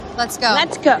Let's go.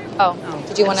 Let's go. Oh,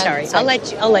 did you want to? Sorry,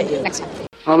 I'll let you. Next time.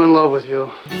 I'm in love with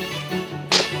you.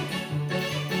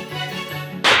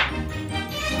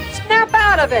 Snap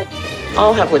out of it.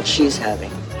 I'll have what she's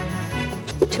having.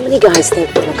 Too many guys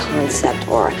think I'm a concept,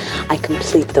 or I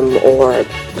complete them, or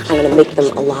I'm gonna make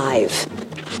them alive.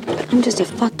 I'm just a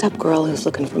fucked up girl who's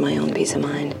looking for my own peace of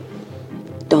mind.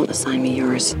 Don't assign me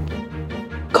yours.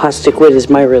 Caustic wit is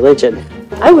my religion.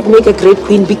 I would make a great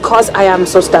queen because I am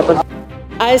so stubborn.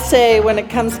 I say when it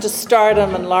comes to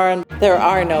stardom and Lauren, there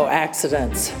are no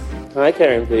accidents. Hi,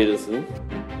 Karen Peterson.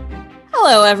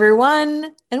 Hello,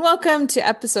 everyone, and welcome to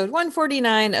episode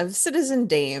 149 of Citizen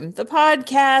Dame, the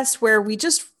podcast where we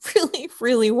just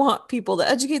really want people to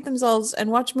educate themselves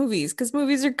and watch movies, because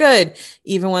movies are good,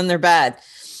 even when they're bad.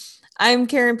 I'm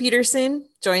Karen Peterson,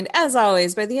 joined as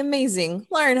always by the amazing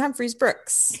Lauren Humphreys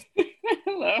Brooks.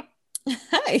 Hello.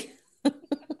 Hi.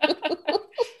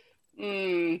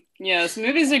 Yes,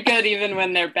 movies are good even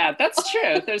when they're bad. That's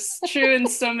true. There's true in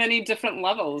so many different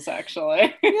levels,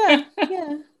 actually. Yeah,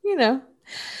 you know.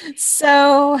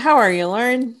 So, how are you,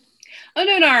 Lauren? I'm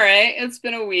doing all right. It's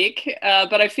been a week,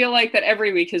 but I feel like that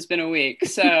every week has been a week.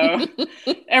 So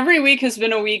every week has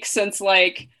been a week since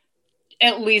like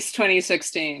at least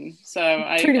 2016. So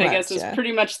I guess it's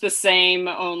pretty much the same,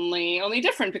 only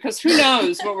different, because who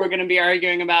knows what we're going to be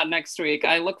arguing about next week.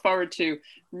 I look forward to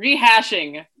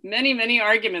rehashing many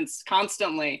arguments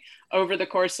constantly over the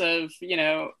course of,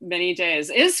 many days.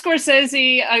 Is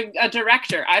Scorsese a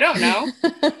director? I don't know.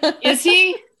 Is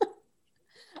he?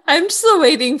 I'm still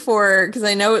waiting for, because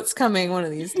I know it's coming one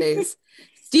of these days.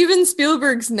 Steven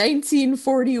Spielberg's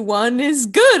 1941 is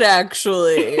good,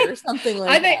 actually, or something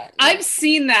like that. I've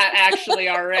seen that actually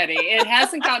already. It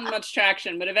hasn't gotten much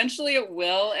traction, but eventually it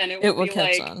will, and it will be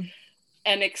catch like on.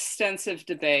 An extensive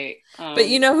debate. But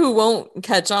you know who won't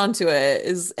catch on to it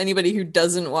is anybody who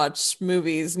doesn't watch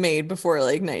movies made before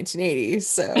like 1980.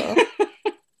 So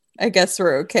I guess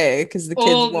we're okay because the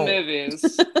kids old won't.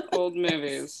 Old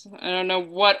movies. I don't know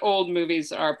what old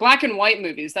movies are. Black and white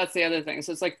movies. That's the other thing.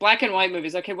 So it's like black and white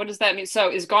movies. Okay, what does that mean?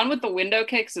 So is Gone with the Wind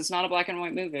okay? Because it's not a black and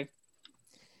white movie.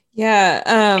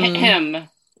 Yeah. Him.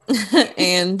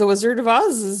 And The Wizard of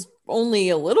Oz is only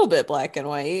a little bit black and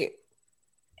white.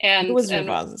 And The Wizard of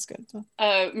Oz is good.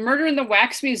 Murder in the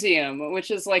Wax Museum, which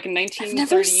is like 1930. I've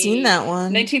never seen that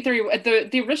one. 1930,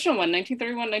 the original one,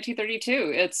 1931,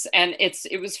 1932.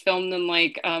 It was filmed in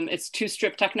like it's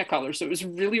 2-strip Technicolor, so it was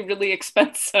really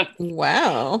expensive.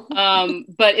 Wow.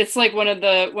 But it's like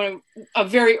a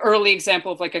very early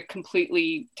example of like a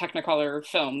completely Technicolor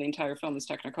film. The entire film is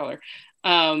Technicolor.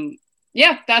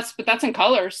 That's in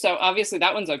color, so obviously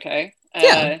that one's okay.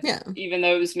 Yeah. Even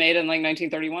though it was made in like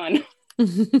 1931.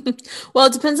 Well,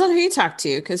 it depends on who you talk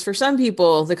to, because for some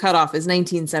people the cutoff is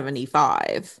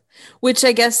 1975, which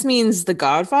I guess means The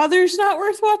Godfather's not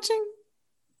worth watching.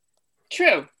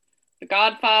 True. The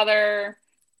Godfather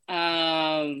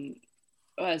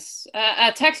was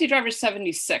Taxi Driver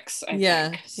 76, I think.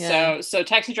 Yeah. So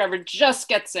Taxi Driver just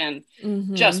gets in.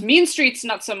 Mm-hmm. Just Mean Streets,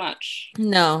 not so much.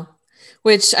 No.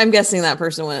 Which I'm guessing that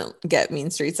person wouldn't get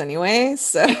Mean Streets anyway,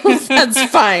 so that's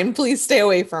fine. Please stay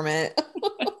away from it.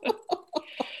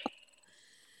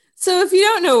 So if you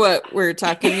don't know what we're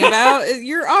talking about,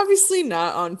 you're obviously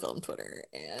not on film Twitter,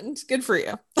 and good for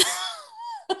you.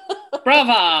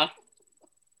 Brava.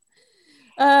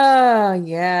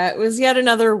 Yeah, it was yet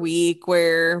another week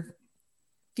where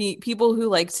people who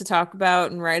like to talk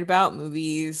about and write about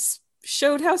movies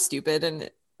showed how stupid and,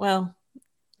 well,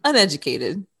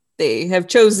 uneducated they have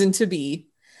chosen to be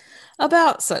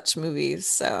about such movies.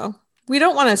 So we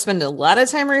don't want to spend a lot of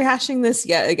time rehashing this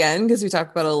yet again, because we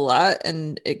talk about it a lot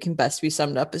and it can best be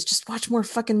summed up as just watch more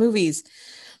fucking movies.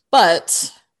 But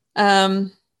I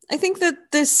think that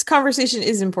this conversation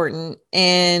is important.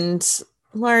 And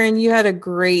Lauren, you had a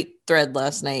great thread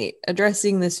last night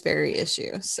addressing this very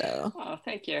issue. So,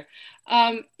 thank you.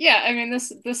 I mean,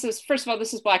 this is, first of all,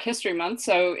 this is Black History Month,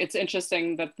 so it's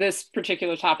interesting that this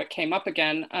particular topic came up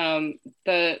again. I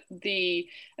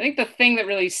think the thing that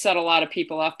really set a lot of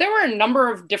people off, there were a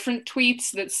number of different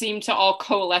tweets that seemed to all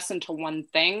coalesce into one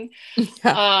thing.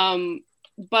 Yeah.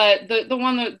 But the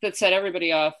one that set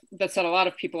everybody off, that set a lot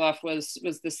of people off, was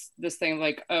this thing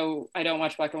like, oh, I don't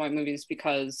watch black and white movies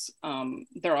because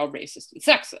they're all racist and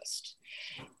sexist.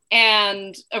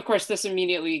 And of course, this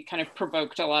immediately kind of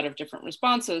provoked a lot of different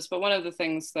responses. But one of the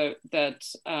things that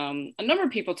a number of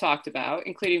people talked about,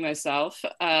 including myself,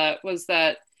 was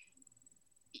that,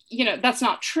 that's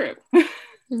not true.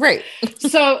 Right.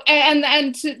 So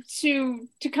and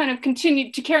to kind of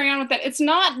continue to carry on with that, it's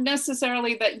not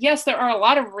necessarily that, yes, there are a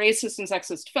lot of racist and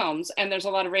sexist films, and there's a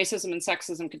lot of racism and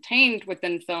sexism contained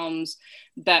within films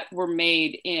that were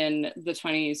made in the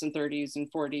 20s and 30s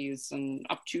and 40s and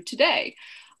up to today.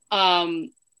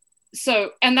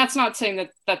 So, and that's not saying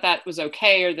that was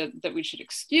okay or that we should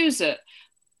excuse it,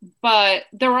 but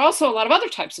there were also a lot of other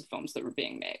types of films that were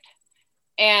being made.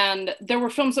 And there were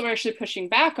films that were actually pushing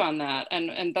back on that.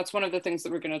 And that's one of the things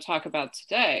that we're going to talk about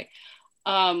today.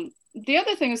 The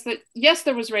other thing is that, yes,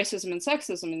 there was racism and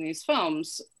sexism in these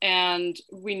films, and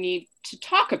we need to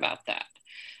talk about that.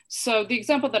 So the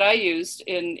example that I used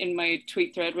in my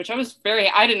tweet thread, which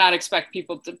I did not expect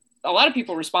a lot of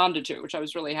people responded to, which I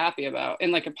was really happy about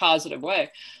in like a positive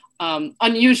way.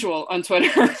 Unusual on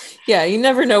Twitter. Yeah, you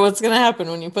never know what's going to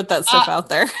happen when you put that stuff out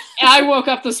there. I woke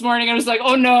up this morning and was like,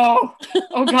 oh no,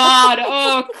 oh God,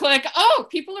 oh, click. Oh,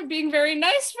 people are being very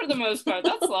nice for the most part.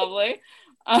 That's lovely.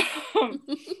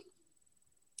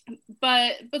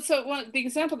 But so the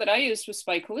example that I used was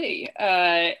Spike Lee.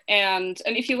 And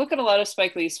if you look at a lot of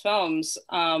Spike Lee's films,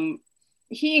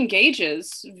 he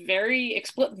engages very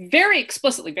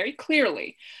explicitly, very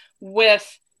clearly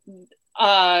with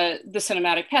the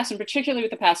cinematic past, and particularly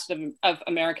with the past of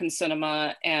American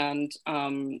cinema and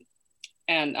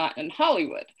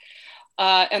Hollywood.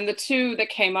 And the two that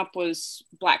came up was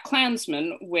Black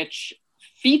Klansman, which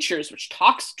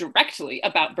talks directly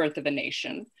about Birth of a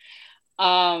Nation.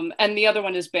 And the other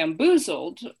one is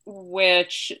Bamboozled,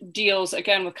 which deals,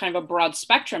 again, with kind of a broad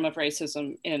spectrum of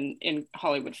racism in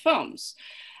Hollywood films.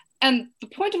 And the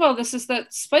point of all this is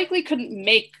that Spike Lee couldn't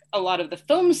make a lot of the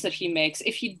films that he makes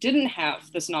if he didn't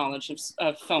have this knowledge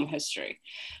of film history.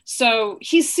 So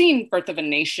he's seen Birth of a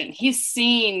Nation. He's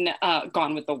seen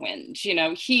Gone with the Wind.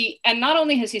 And not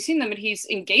only has he seen them, but he's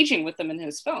engaging with them in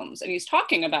his films, and he's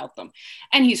talking about them,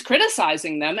 and he's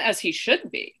criticizing them, as he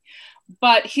should be.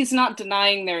 But he's not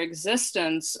denying their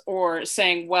existence or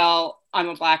saying, well, I'm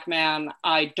a Black man,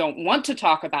 I don't want to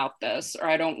talk about this, or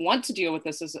I don't want to deal with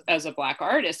this as a Black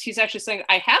artist. He's actually saying,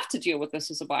 I have to deal with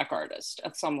this as a Black artist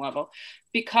at some level,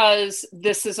 because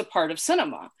this is a part of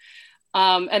cinema.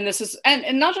 And this is,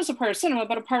 and not just a part of cinema,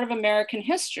 but a part of American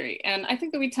history. And I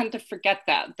think that we tend to forget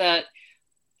that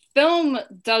film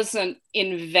doesn't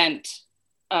invent,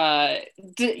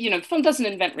 film doesn't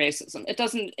invent racism. It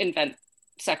doesn't invent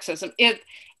sexism. It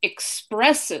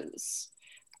expresses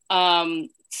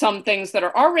some things that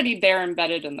are already there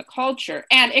embedded in the culture,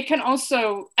 and it can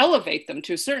also elevate them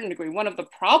to a certain degree. One of the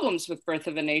problems with Birth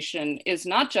of a Nation is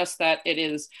not just that it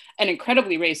is an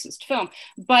incredibly racist film,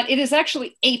 but it is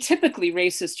actually atypically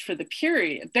racist for the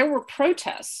period. There were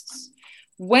protests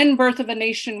when Birth of a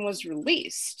Nation was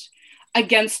released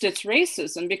against its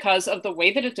racism because of the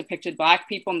way that it depicted Black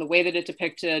people and the way that it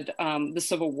depicted the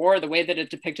Civil War, the way that it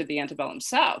depicted the antebellum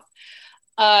South.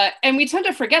 And we tend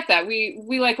to forget that. We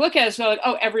look at it as like,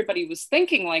 oh, everybody was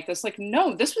thinking like this. Like,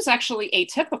 no, this was actually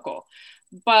atypical.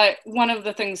 But one of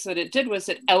the things that it did was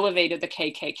it elevated the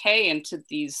KKK into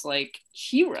these like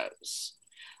heroes.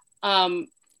 The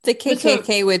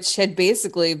KKK, which had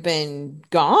basically been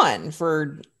gone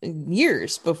for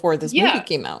years before this movie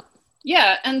came out.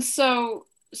 Yeah, and so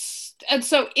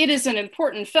it is an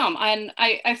important film. And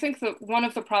I think that one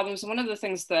of the problems, one of the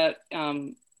things that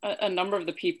a number of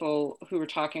the people who were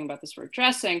talking about this were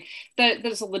addressing, that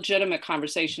there's a legitimate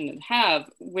conversation to have,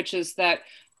 which is that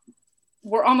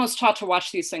we're almost taught to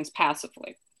watch these things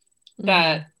passively.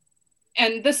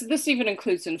 And this even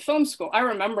includes in film school. I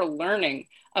remember learning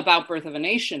about Birth of a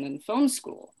Nation in film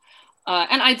school.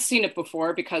 And I'd seen it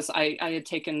before because I had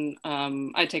taken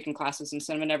classes in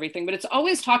cinema and everything, but it's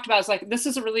always talked about as like, this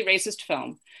is a really racist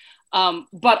film.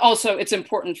 But also it's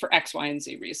important for X, Y, and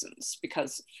Z reasons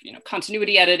because,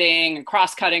 continuity editing and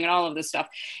cross-cutting and all of this stuff.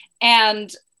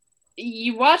 And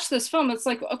you watch this film, it's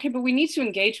like, okay, but we need to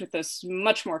engage with this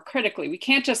much more critically. We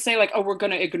can't just say like, oh, we're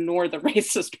going to ignore the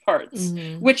racist parts,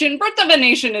 which in Birth of a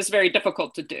Nation is very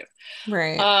difficult to do.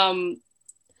 Right.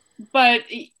 But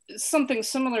something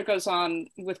similar goes on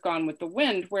with Gone with the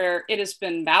Wind, where it has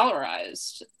been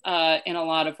valorized in a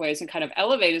lot of ways and kind of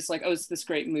elevated as like, oh, it's this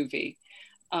great movie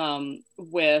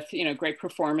with, great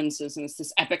performances, and it's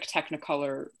this epic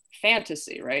Technicolor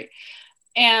fantasy, right?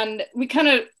 And we kind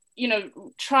of,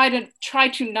 try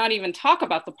to not even talk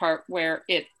about the part where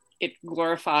it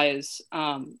glorifies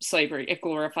slavery, it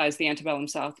glorifies the antebellum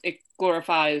South, it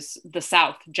glorifies the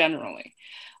South generally.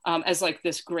 As like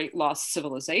this great lost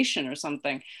civilization or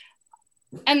something.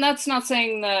 And that's not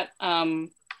saying that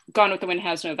Gone with the Wind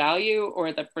has no value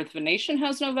or that Birth of a Nation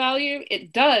has no value.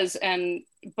 It does,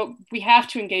 but we have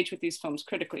to engage with these films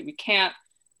critically. We can't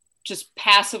just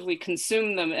passively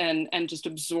consume them and just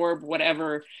absorb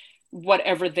whatever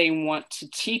they want to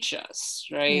teach us,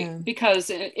 right? Yeah. Because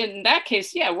in that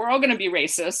case, yeah, we're all going to be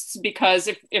racists, because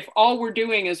if all we're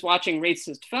doing is watching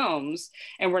racist films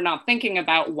and we're not thinking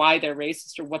about why they're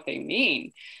racist or what they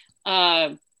mean,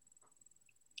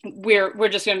 we're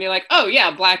just going to be like, oh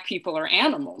yeah, Black people are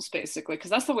animals, basically, because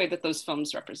that's the way that those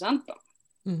films represent them.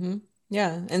 Mm-hmm.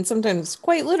 Yeah, and sometimes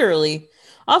quite literally,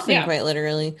 often Yeah. quite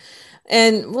literally.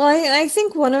 And well, I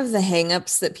think one of the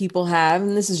hangups that people have,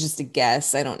 and this is just a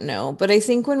guess, I don't know, but I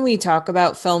think when we talk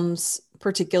about films,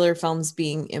 particular films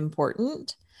being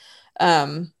important,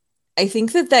 I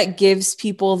think that gives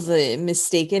people the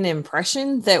mistaken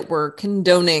impression that we're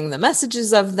condoning the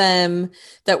messages of them,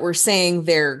 that we're saying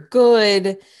they're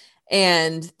good.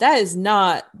 And that is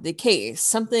not the case.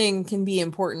 Something can be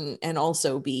important and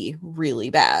also be really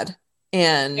bad.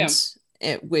 And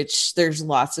which there's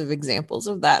lots of examples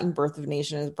of that, and Birth of a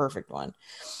Nation is a perfect one.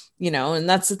 And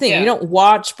that's the thing. We don't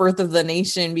watch Birth of the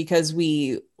Nation because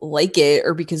we like it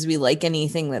or because we like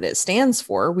anything that it stands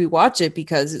for. We watch it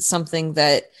because it's something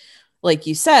that, like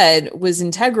you said, was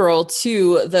integral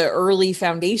to the early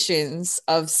foundations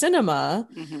of cinema.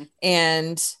 Mm-hmm.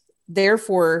 And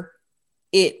therefore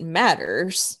it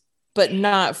matters, but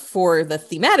not for the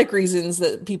thematic reasons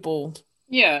that people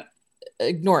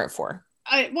ignore it for.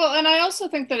 And I also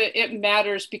think that it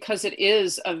matters because it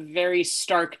is a very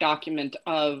stark document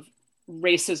of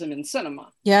racism in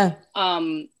cinema. Yeah.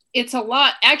 It's a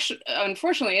lot, actually,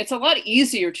 unfortunately, it's a lot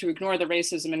easier to ignore the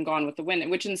racism in Gone with the Wind,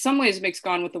 which in some ways makes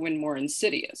Gone with the Wind more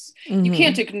insidious. Mm-hmm. You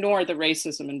can't ignore the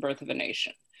racism in Birth of a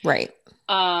Nation. Right.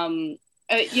 And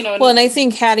I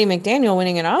think Hattie McDaniel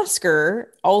winning an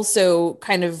Oscar also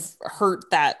kind of hurt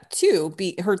that too,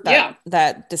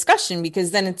 that discussion,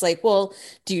 because then it's like, well,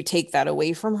 do you take that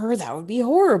away from her? That would be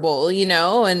horrible,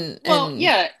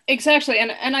 yeah, exactly.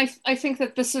 And I think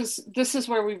that this is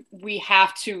where we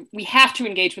have to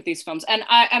engage with these films. And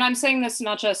I'm saying this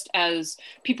not just as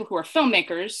people who are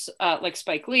filmmakers, like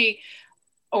Spike Lee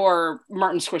or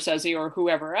Martin Scorsese or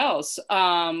whoever else,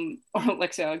 or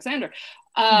Lexi Alexander,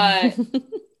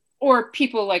 or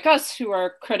people like us who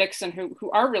are critics and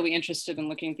who are really interested in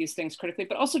looking at these things critically,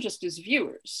 but also just as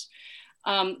viewers.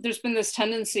 There's been this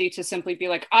tendency to simply be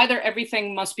like, either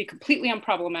everything must be completely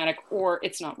unproblematic or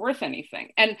it's not worth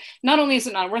anything. And not only is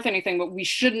it not worth anything, but we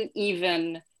shouldn't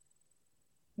even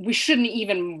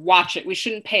watch it. We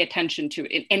shouldn't pay attention to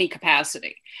it in any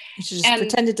capacity. You should just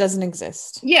pretend it doesn't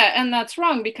exist. Yeah, and that's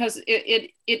wrong, because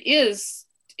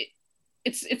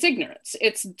it's ignorance.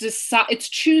 It's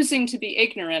choosing to be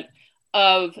ignorant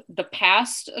of the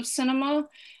past of cinema.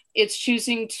 It's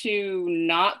choosing to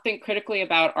not think critically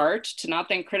about art, to not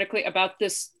think critically about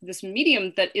this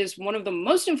medium that is one of the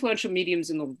most influential mediums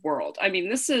in the world. I mean,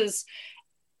 this is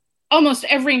almost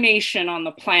every nation on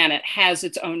the planet has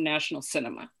its own national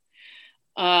cinema.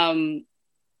 And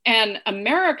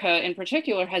America in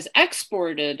particular has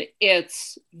exported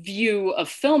its view of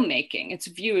filmmaking, its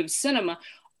view of cinema,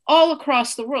 all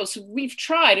across the world. So we've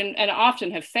tried and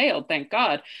often have failed, thank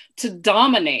God, to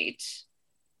dominate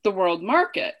the world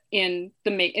market in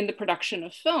the production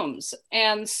of films.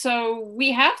 And so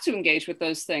we have to engage with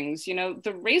those things. The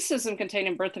racism contained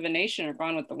in Birth of a Nation or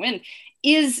Gone with the Wind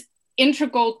is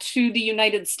integral to the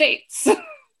United States.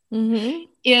 Mm-hmm.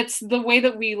 It's the way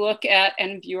that we look at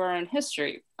and view our own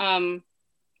history.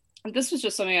 This was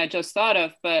just something I just thought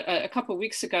of, but a couple of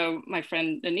weeks ago, my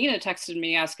friend Anina texted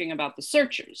me asking about The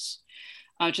Searchers,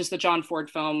 which is the John Ford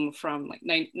film from like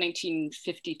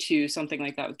 1952, something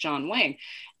like that, with John Wayne.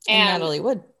 And Natalie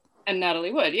Wood. And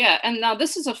Natalie Wood, yeah. And now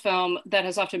this is a film that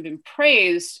has often been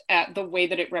praised at the way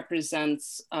that it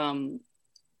represents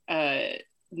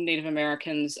Native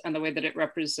Americans and the way that it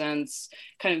represents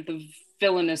kind of the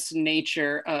villainous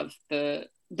nature of the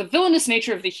villainous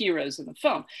nature of the heroes in the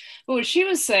film. But what she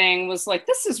was saying was like,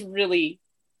 this is really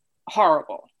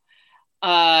horrible.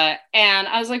 And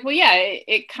I was like, well, yeah,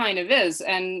 it kind of is.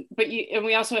 And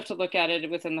we also have to look at it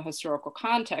within the historical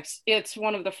context. It's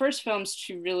one of the first films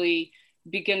to really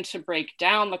begin to break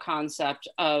down the concept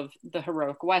of the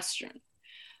heroic Western,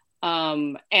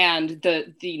 and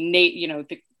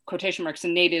the quotation marks, the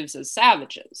natives as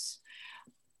savages.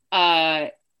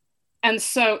 And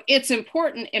so it's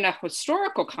important in a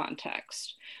historical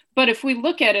context. But if we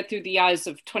look at it through the eyes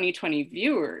of 2020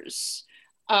 viewers,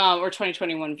 or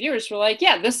 2021 viewers, we're like,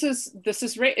 yeah, this is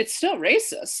it's still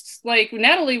racist. Like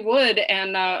Natalie Wood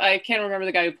and I can't remember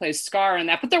the guy who plays Scar in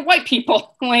that, but they're white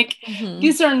people. Like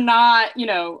these are not,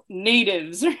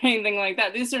 natives or anything like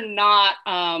that. These are not,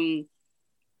 and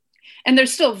they're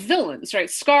still villains,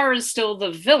 right? Scar is still the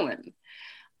villain.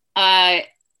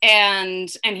 and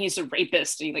he's a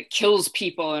rapist and he like kills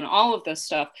people and all of this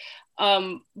stuff.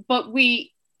 But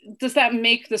does that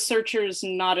make The Searchers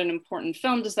not an important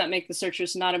film? Does that make The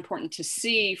Searchers not important to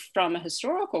see from a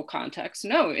historical context?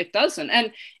 No, it doesn't.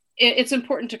 And it's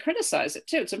important to criticize it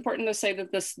too. It's important to say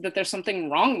that there's something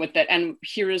wrong with it, and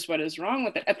here is what is wrong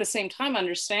with it. At the same time,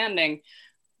 understanding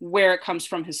where it comes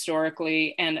from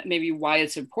historically and maybe why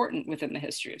it's important within the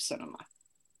history of cinema.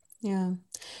 Yeah.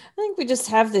 I think we just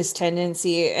have this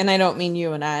tendency, and I don't mean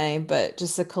you and I, but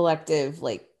just a collective,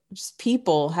 like just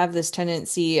people have this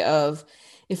tendency of,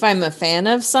 if I'm a fan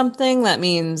of something, that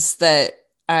means that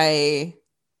I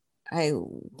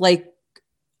like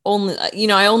only,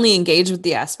 I only engage with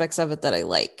the aspects of it that I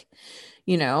like.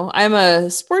 I'm a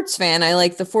sports fan. I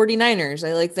like the 49ers.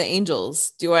 I like the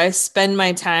Angels. Do I spend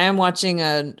my time watching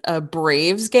a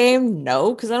Braves game?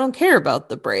 No, because I don't care about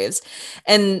the Braves.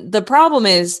 And the problem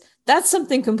is that's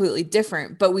something completely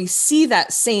different. But we see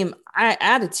that same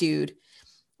attitude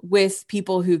with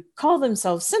people who call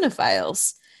themselves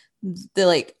cinephiles. They're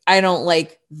like, I don't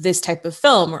like this type of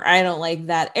film, or I don't like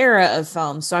that era of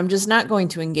film, so I'm just not going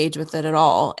to engage with it at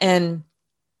all. And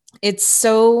it's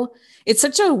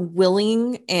such a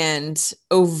willing and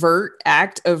overt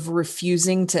act of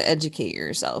refusing to educate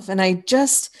yourself. And I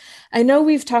know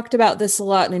we've talked about this a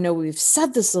lot, and I know we've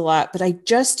said this a lot, but I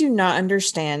just do not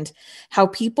understand how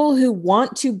people who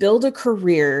want to build a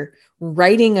career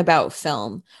writing about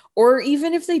film, or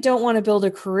even if they don't want to build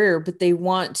a career, but they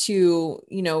want to,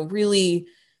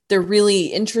 they're really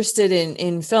interested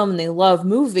in film and they love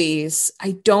movies.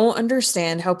 I don't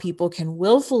understand how people can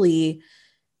willfully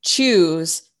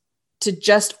choose to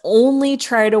just only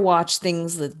try to watch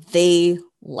things that they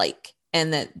like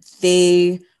and that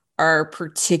they are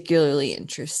particularly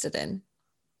interested in.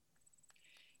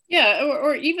 Yeah,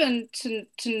 or even to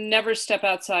never step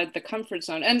outside the comfort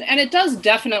zone. And it does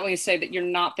definitely say that you're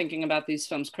not thinking about these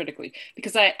films critically,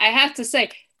 because I have to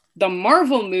say, the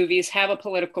Marvel movies have a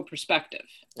political perspective.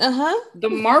 The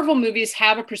Marvel movies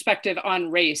have a perspective on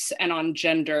race and on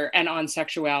gender and on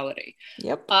sexuality.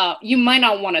 Yep. You might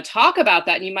not want to talk about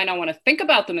that, and you might not want to think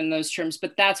about them in those terms,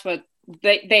 but that's what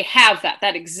they have,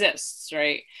 that exists,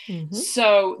 right? Mm-hmm.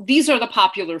 So these are the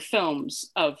popular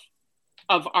films of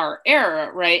our era,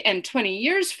 right? And 20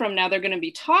 years from now, they're going to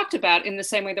be talked about in the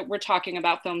same way that we're talking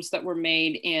about films that were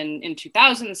made in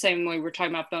 2000, the same way we're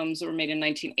talking about films that were made in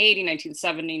 1980,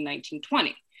 1970,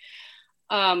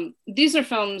 1920. These are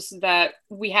films that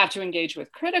we have to engage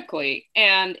with critically.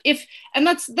 And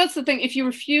that's the thing, if you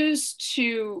refuse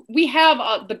to, we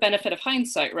have the benefit of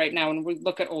hindsight right now when we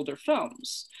look at older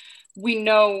films. We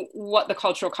know what the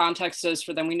cultural context is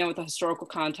for them. We know what the historical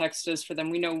context is for them.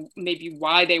 We know maybe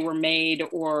why they were made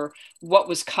or what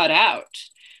was cut out,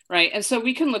 right? And so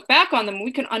we can look back on them.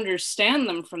 We can understand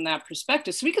them from that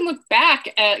perspective. So we can look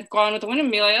back at Gone with the Wind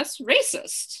and be like, that's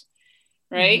racist,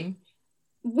 right?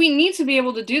 Mm-hmm. We need to be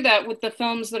able to do that with the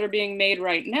films that are being made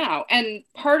right now. And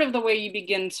part of the way you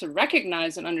begin to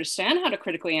recognize and understand how to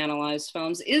critically analyze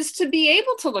films is to be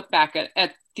able to look back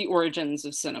at the origins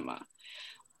of cinema.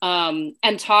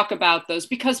 And talk about those,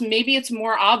 because maybe it's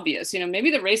more obvious. Maybe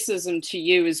the racism to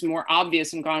you is more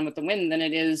obvious in Gone with the Wind than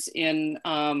it is in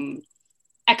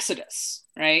Exodus,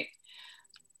 right?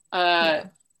 Yeah.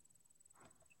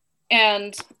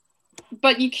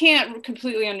 But you can't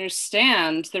completely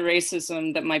understand the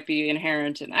racism that might be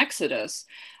inherent in Exodus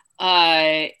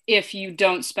if you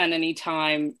don't spend any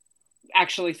time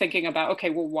actually thinking about,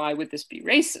 okay, well, why would this be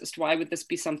racist? Why would this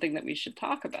be something that we should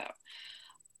talk about?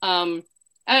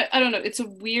 I don't know. It's a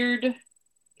weird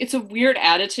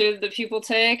attitude that people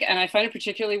take. And I find it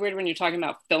particularly weird when you're talking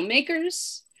about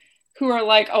filmmakers who are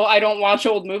like, oh, I don't watch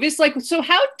old movies. Like, so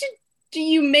how do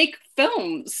you make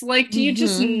films? Like, do you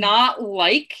just not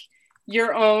like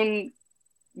your own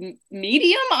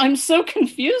medium? I'm so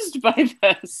confused by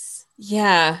this.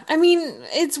 Yeah. I mean,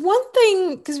 it's one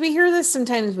thing, because we hear this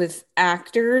sometimes with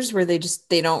actors where they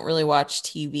don't really watch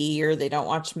TV or they don't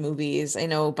watch movies. I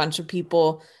know a bunch of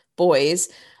people, boys,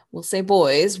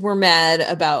 were mad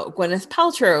about Gwyneth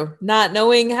Paltrow not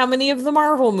knowing how many of the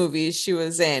Marvel movies she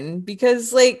was in,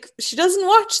 because she doesn't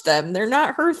watch them. They're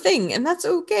not her thing, and that's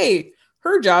okay.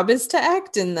 Her job is to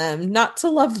act in them, not to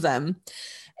love them.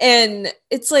 And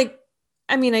it's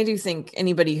I do think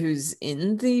anybody who's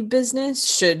in the business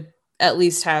should at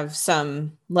least have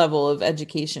some level of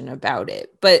education about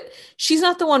it. But she's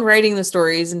not the one writing the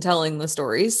stories and telling the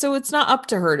stories, so it's not up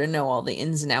to her to know all the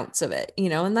ins and outs of it,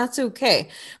 and that's okay.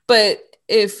 But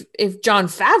if Jon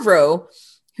Favreau,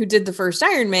 who did the first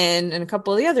Iron Man and a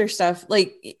couple of the other stuff,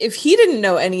 if he didn't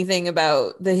know anything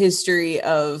about the history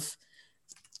of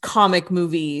comic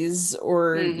movies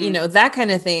or Mm-hmm. that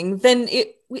kind of thing, then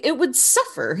it would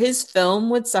suffer. His film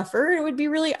would suffer, and it would be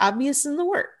really obvious in the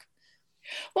work.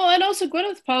 Well, and also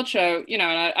Gwyneth Paltrow, and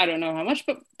I don't know how much,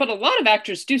 but a lot of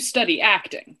actors do study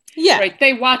acting. Yeah. Right.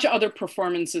 They watch other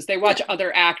performances. They watch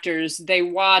other actors. They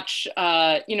watch,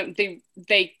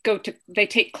 they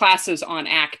take classes on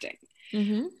acting.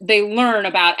 Mm-hmm. They learn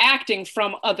about acting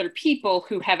from other people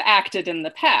who have acted in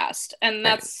the past. And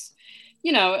that's,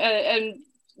 and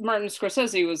Martin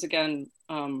Scorsese was again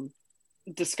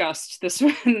discussed this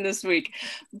week.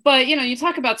 But, you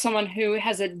talk about someone who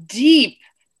has a deep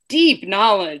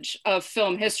knowledge of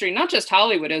film history, not just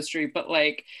Hollywood history, but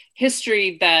like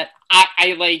history that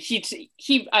I like.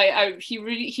 He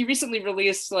recently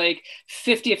released like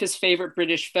 50 of his favorite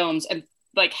British films, and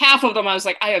like half of them I was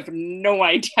like, I have no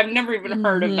idea. I've never even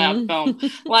heard of that film.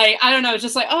 Like, I don't know,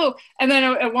 just like, oh. And then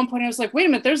at one point I was like, wait a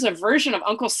minute, there's a version of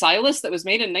Uncle Silas that was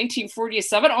made in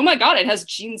 1947. Oh my God, it has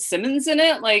Gene Simmons in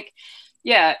it. Like,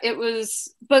 yeah, it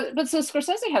was, but so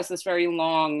Scorsese has this very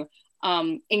long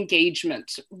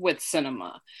engagement with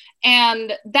cinema.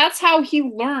 And that's how he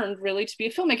learned really to be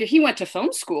a filmmaker. He went to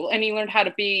film school and he learned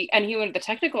he learned the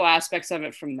technical aspects of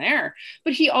it from there.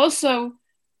 But he also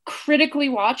critically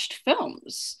watched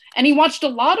films, and he watched a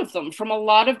lot of them from a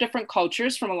lot of different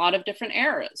cultures, from a lot of different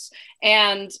eras.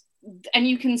 And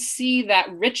you can see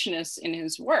that richness in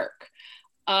his work.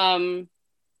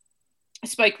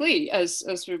 Spike Lee, as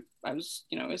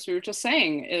we were just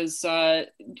saying, is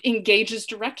engages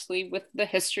directly with the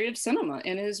history of cinema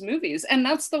in his movies, and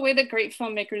that's the way that great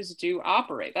filmmakers do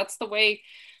operate. That's the way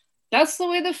that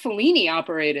Fellini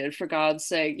operated, for God's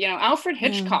sake. Alfred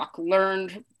Hitchcock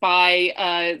learned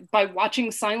by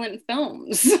watching silent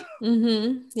films,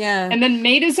 and then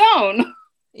made his own.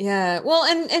 Yeah. Well,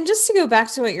 and just to go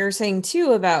back to what you're saying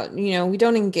too about, we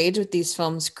don't engage with these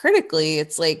films critically.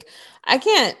 It's like, I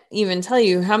can't even tell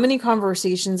you how many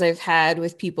conversations I've had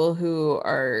with people who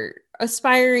are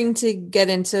aspiring to get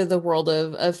into the world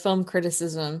of film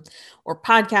criticism or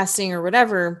podcasting or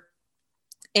whatever.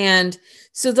 And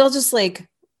so they'll just like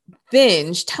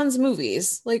binge tons of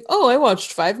movies. Like, oh, I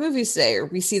watched 5 movies today. Or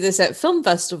we see this at film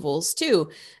festivals too.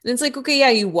 And it's like, okay,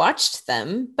 yeah, you watched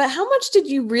them, but how much did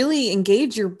you really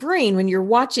engage your brain when you're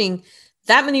watching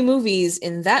that many movies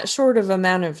in that short of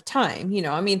amount of time?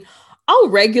 I mean, I'll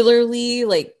regularly,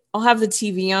 like, I'll have the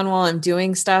TV on while I'm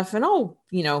doing stuff, and I'll,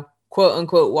 quote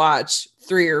unquote, watch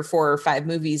 3 or 4 or 5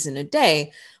 movies in a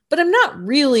day, but I'm not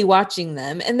really watching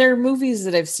them. And they're movies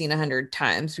that I've seen 100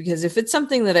 times, because if it's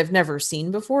something that I've never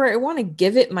seen before, I want to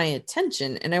give it my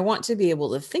attention and I want to be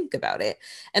able to think about it.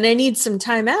 And I need some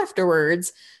time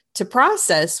afterwards to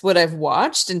process what I've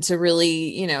watched and to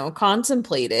really,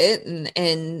 contemplate it.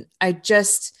 And I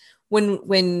just,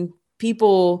 when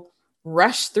people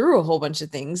rush through a whole bunch of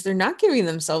things, they're not giving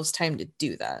themselves time to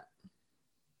do that.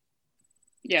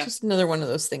 Yeah. It's just another one of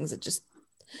those things that just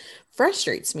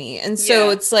frustrates me. And so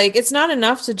it's like, it's not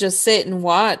enough to just sit and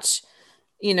watch,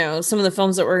 some of the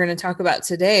films that we're going to talk about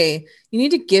today. You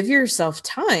need to give yourself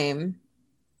time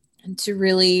to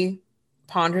really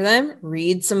ponder them,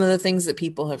 read some of the things that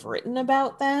people have written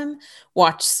about them,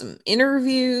 watch some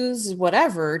interviews,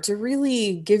 whatever, to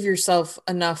really give yourself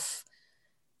enough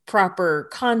proper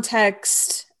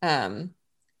context,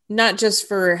 not just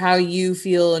for how you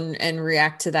feel and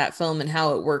react to that film and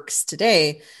how it works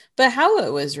today, but how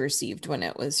it was received when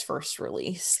it was first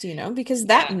released, because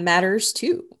that matters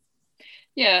too.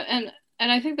 Yeah.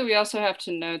 And I think that we also have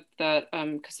to note that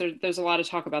because there's a lot of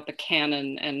talk about the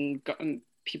canon and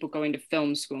people going to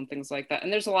film school and things like that.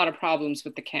 And there's a lot of problems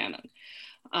with the canon,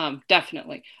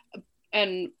 definitely.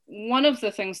 And one of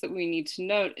the things that we need to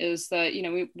note is that,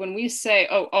 when we say,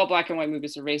 oh, all black and white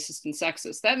movies are racist and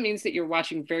sexist, that means that you're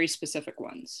watching very specific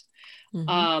ones.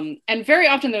 Mm-hmm. And very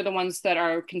often they're the ones that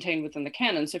are contained within the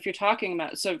canon. So if you're talking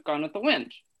about, Gone with the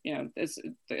Wind,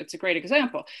 it's a great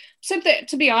example. Same thing,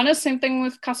 to be honest, same thing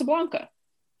with Casablanca.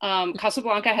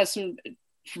 Casablanca has some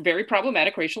very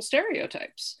problematic racial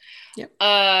stereotypes. Yep.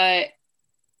 But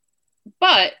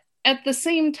at the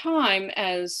same time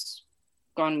as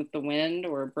Gone with the Wind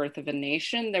or Birth of a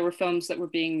Nation, there were films that were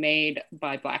being made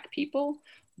by Black people,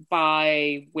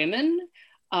 by women,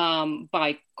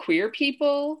 by queer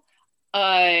people,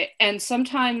 and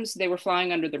sometimes they were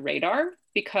flying under the radar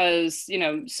because,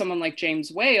 someone like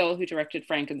James Whale, who directed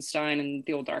Frankenstein and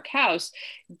The Old Dark House,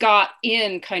 got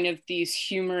in kind of these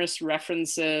humorous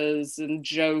references and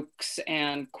jokes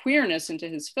and queerness into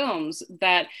his films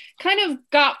that kind of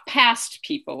got past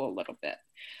people a little bit.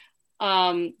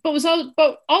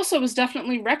 But also was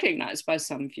definitely recognized by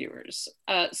some viewers.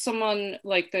 Someone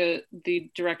like the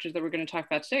director that we're going to talk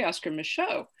about today, Oscar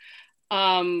Micheaux,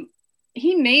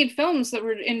 he made films that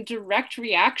were in direct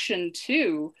reaction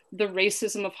to the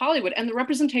racism of Hollywood and the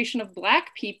representation of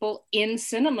Black people in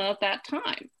cinema at that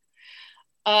time.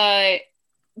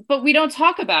 But we don't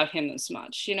talk about him as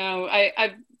much. You know,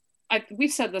 we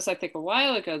said this, I think, a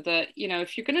while ago, that, you know,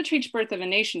 if you're going to teach Birth of a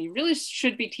Nation, you really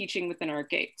should be teaching Within Our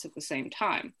Gates at the same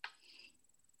time.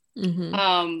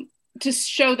 Mm-hmm. To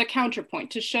show the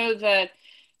counterpoint, to show that,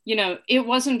 you know, it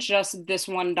wasn't just this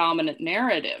one dominant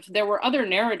narrative. There were other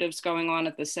narratives going on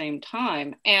at the same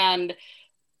time. And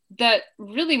that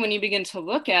really, when you begin to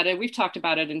look at it, we've talked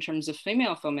about it in terms of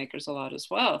female filmmakers a lot as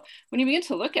well. When you begin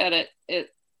to look at it,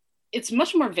 it's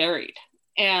much more varied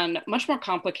and much more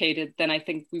complicated than I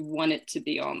think we want it to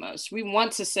be almost. We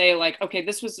want to say, like, okay,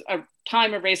 this was a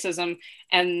time of racism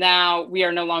and now we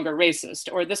are no longer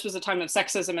racist, or this was a time of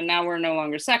sexism and now we're no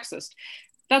longer sexist.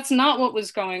 That's not what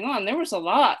was going on. There was a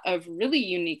lot of really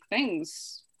unique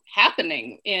things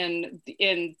happening in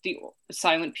the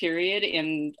silent period,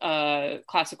 in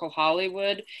classical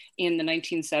Hollywood in the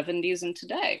 1970s and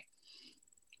today.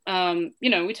 You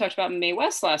know, we talked about Mae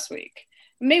West last week.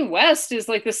 Mae West is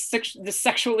like this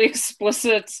sexually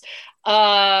explicit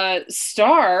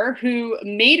star who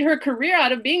made her career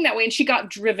out of being that way. And she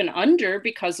got driven under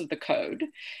because of the code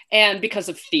and because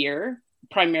of fear,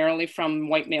 primarily from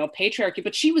white male patriarchy.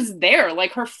 But she was there.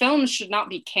 Like, her films should not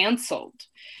be canceled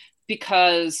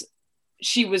because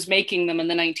she was making them in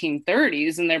the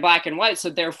 1930s and they're black and white,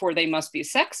 so therefore they must be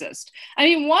sexist. I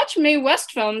mean, watch Mae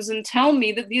West films and tell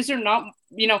me that these are not,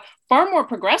 you know, far more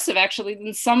progressive actually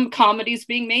than some comedies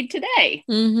being made today.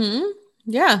 Mm-hmm.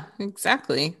 Yeah,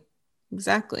 exactly.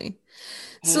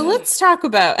 So let's talk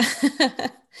about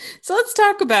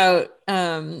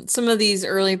some of these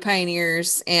early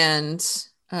pioneers, and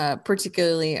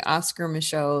particularly Oscar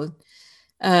Micheaux.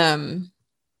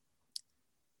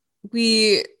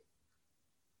 We,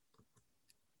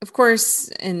 of course,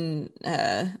 and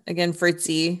again,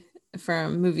 Fritzi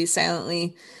from Movies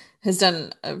Silently has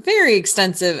done a very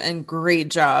extensive and great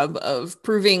job of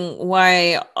proving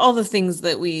why all the things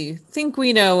that we think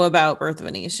we know about Birth of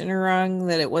a Nation are wrong,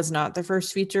 that it was not the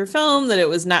first feature film, that it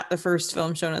was not the first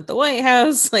film shown at the White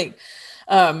House.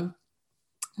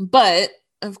 But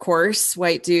of course,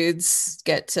 white dudes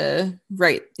get to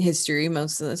write history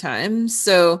most of the time.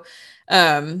 So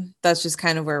that's just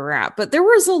kind of where we're at. But there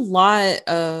was a lot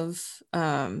of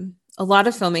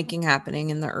filmmaking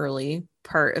happening in the early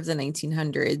part of the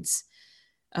 1900s,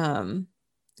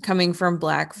 coming from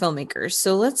Black filmmakers.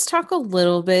 So let's talk a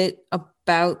little bit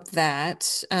about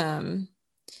that, and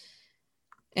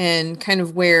kind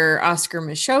of where Oscar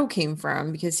Micheaux came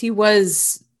from, because he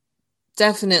was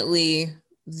definitely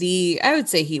I would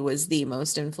say he was the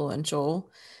most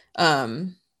influential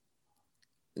during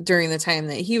the time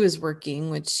that he was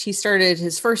working, which he started,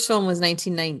 his first film was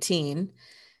 1919,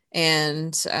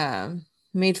 and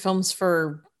made films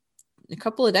for a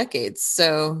couple of decades.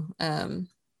 So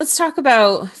let's talk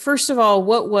about, first of all,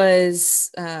 what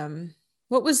was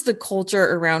the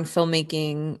culture around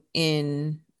filmmaking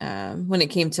in when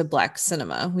it came to Black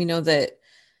cinema. We know that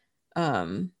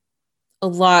a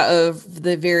lot of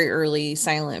the very early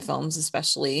silent films,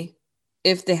 especially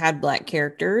if they had Black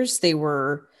characters, they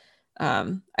were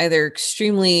either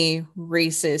extremely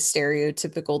racist,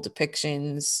 stereotypical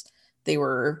depictions. They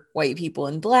were white people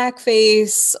in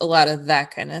blackface, a lot of that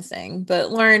kind of thing.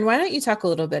 But Lauren, why don't you talk a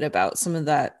little bit about some of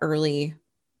that the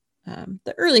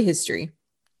early history?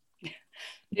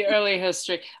 The early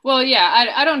history. Well,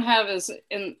 yeah, I don't have as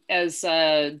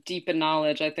deep a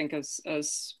knowledge, I think,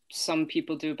 as some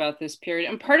people do about this period.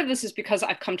 And part of this is because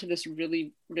I've come to this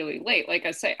really, really late. Like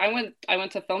I say, I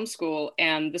went to film school,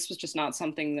 and this was just not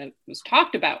something that was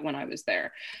talked about when I was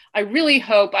there. I really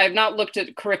hope, I have not looked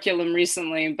at curriculum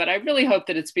recently, but I really hope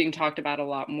that it's being talked about a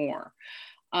lot more.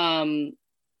 And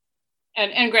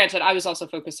granted, I was also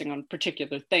focusing on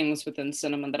particular things within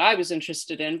cinema that I was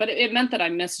interested in, but it meant that I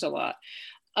missed a lot.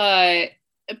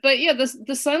 But yeah,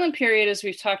 the silent period, as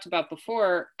we've talked about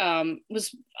before,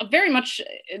 was very much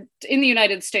in the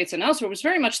United States and elsewhere, was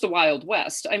very much the Wild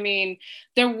West. I mean,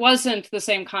 there wasn't the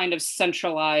same kind of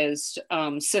centralized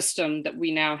system that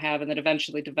we now have and that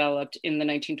eventually developed in the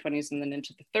 1920s and then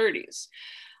into the 30s.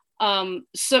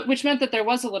 So, which meant that there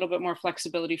was a little bit more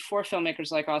flexibility for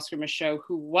filmmakers like Oscar Micheaux,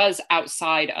 who was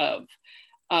outside of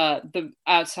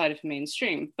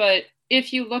mainstream. But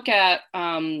if you look at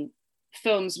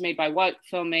films made by white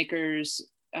filmmakers,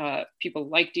 people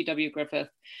like D.W. Griffith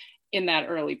in that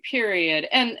early period,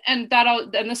 and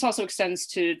this also extends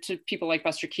to people like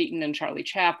Buster Keaton and Charlie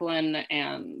Chaplin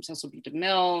and Cecil B.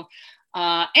 DeMille,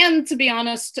 and to be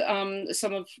honest,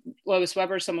 some of Lois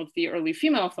Weber, some of the early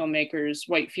female filmmakers,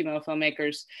 white female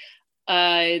filmmakers,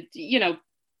 you know,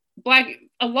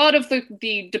 a lot of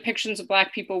the depictions of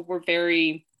Black people were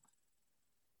very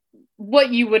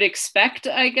what you would expect,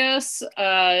 I guess.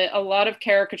 A lot of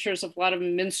caricatures, a lot of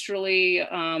minstrelly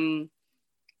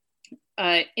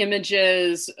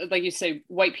images, like you say,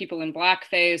 white people in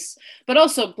blackface, but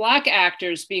also Black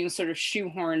actors being sort of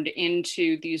shoehorned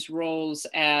into these roles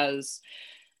as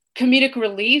comedic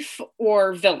relief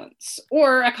or villains,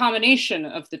 or a combination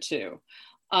of the two.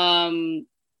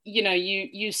 You know,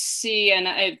 you see,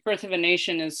 and Birth of a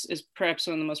Nation is perhaps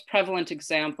one of the most prevalent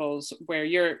examples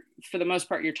where for the most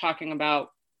part, you're talking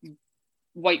about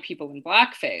white people in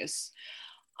blackface.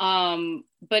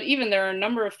 But even there are a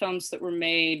number of films that were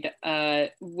made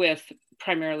with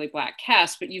primarily Black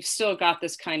cast, but you've still got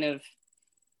this kind of,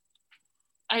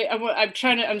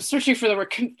 I'm searching for the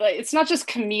word, it's not just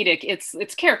comedic,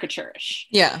 it's caricaturish.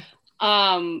 Yeah.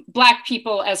 Black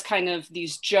people as kind of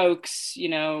these jokes, you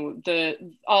know,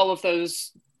 all of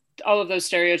those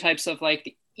stereotypes of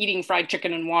like eating fried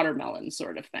chicken and watermelon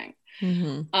sort of thing.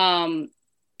 Mm-hmm.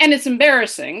 And it's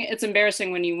embarrassing. It's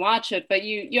embarrassing when you watch it, but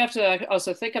you have to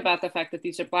also think about the fact that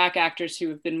these are Black actors who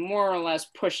have been more or less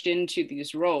pushed into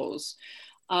these roles.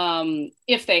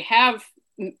 If they have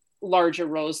larger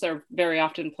roles, they're very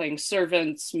often playing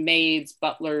servants, maids,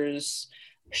 butlers,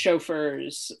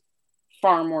 chauffeurs,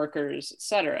 farm workers,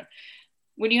 etc.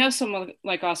 When you have someone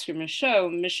like Oscar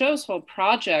Micheaux's whole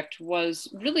project was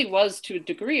to a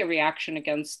degree a reaction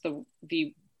against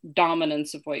the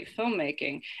dominance of white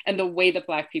filmmaking and the way that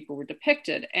Black people were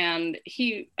depicted. And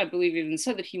he, I believe, even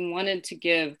said that he wanted to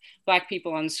give Black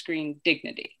people on screen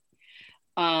dignity,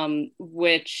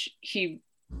 which he,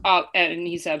 and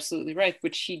he's absolutely right,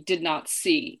 which he did not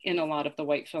see in a lot of the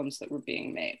white films that were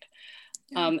being made.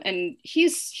 And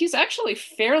he's actually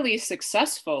fairly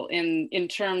successful in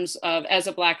terms of as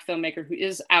a Black filmmaker who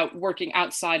is working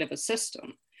outside of a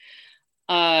system.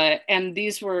 And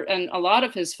a lot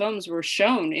of his films were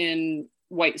shown in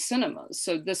white cinemas.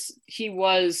 So he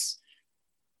was,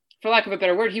 for lack of a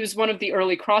better word, he was one of the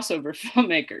early crossover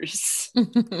filmmakers.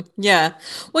 Yeah.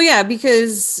 Well, yeah,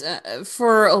 because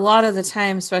for a lot of the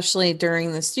time, especially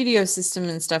during the studio system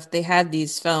and stuff, they had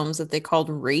these films that they called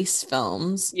race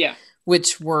films. Yeah.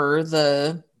 Which were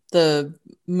the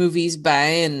movies by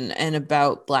and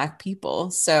about Black people.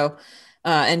 So,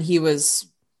 and he was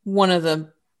one of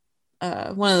the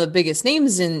biggest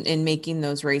names in making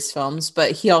those race films,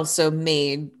 but he also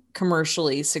made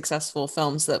commercially successful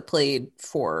films that played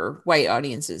for white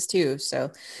audiences too.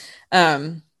 So,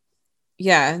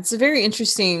 yeah, it's a very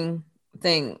interesting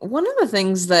thing. One of the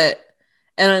things that,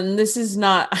 and this is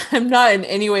not, I'm not in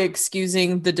any way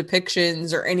excusing the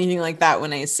depictions or anything like that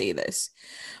when I say this,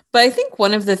 but I think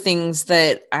one of the things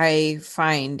that I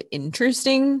find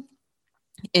interesting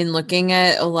in looking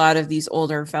at a lot of these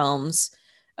older films,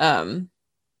 also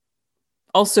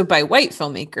by white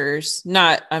filmmakers,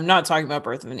 I'm not talking about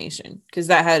Birth of a Nation, because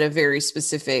that had a very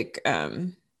specific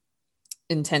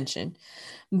intention.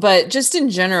 But just in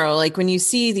general, like when you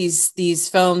see these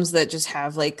films that just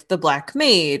have like the Black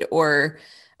maid or,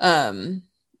 you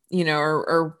know,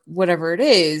 or whatever it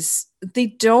is, they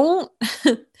don't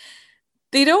try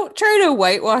to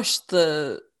whitewash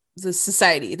the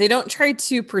society. They don't try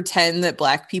to pretend that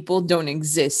Black people don't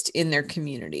exist in their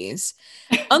communities.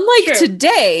 Unlike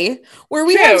today, where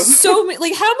we have so many,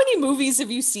 like, how many movies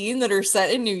have you seen that are set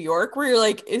in New York where you're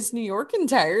like, is New York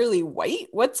entirely white?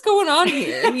 What's going on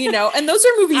here? You know, and those are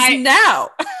movies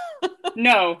now.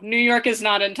 No, New York is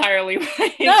not entirely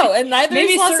white. No, and neither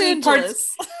is Los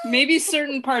Angeles. Maybe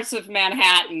certain parts of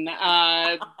Manhattan,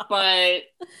 but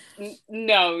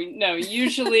no.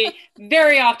 Usually,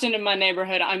 very often in my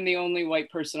neighborhood, I'm the only white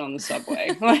person on the subway.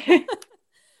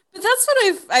 But that's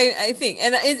what I think.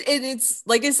 And it's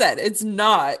like I said, it's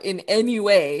not in any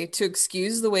way to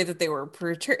excuse the way that they were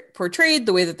portrayed,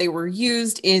 the way that they were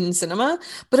used in cinema.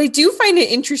 But I do find it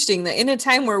interesting that in a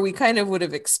time where we kind of would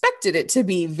have expected it to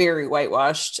be very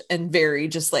whitewashed and very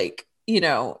just like, you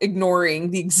know,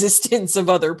 ignoring the existence of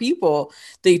other people,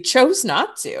 they chose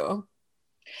not to.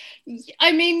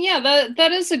 I mean, yeah,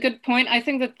 that is a good point. I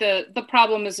think that the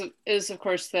problem is of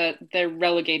course that they're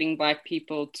relegating Black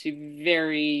people to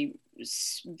very,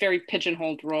 very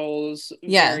pigeonholed roles,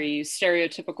 very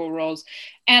stereotypical roles,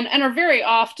 and are very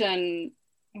often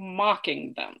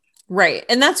mocking them. Right.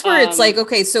 And that's where it's like,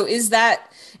 okay, so is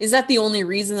that the only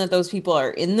reason that those people are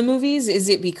in the movies? Is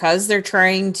it because they're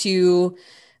trying to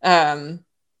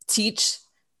teach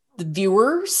the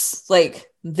viewers, like,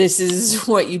 this is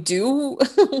what you do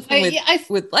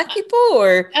with Black people?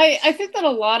 Or I think that a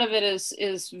lot of it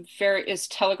is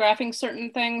telegraphing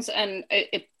certain things, and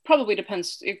it probably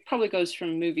depends. It probably goes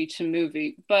from movie to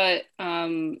movie, but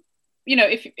you know,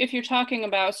 if you're talking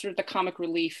about sort of the comic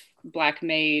relief black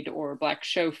maid or black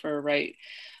chauffeur, right?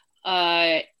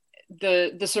 The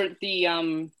sort of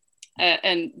the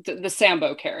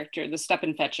Sambo character, the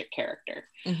Stepin Fetchit character.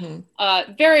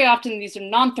 Very often these are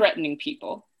non-threatening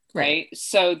people, right?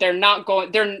 So they're not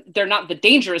the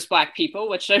dangerous black people,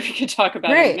 which we could talk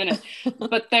about in a minute.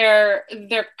 But they're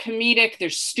comedic, they're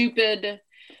stupid,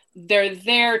 they're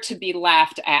there to be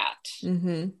laughed at.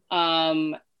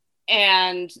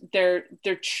 And they're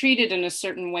treated in a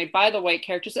certain way by the white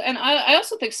characters. And I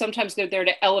also think sometimes they're there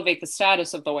to elevate the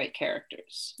status of the white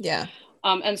characters. Yeah.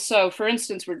 And so, for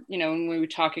instance, when we were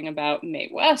talking about Mae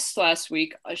West last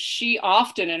week, she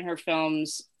often in her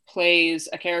films plays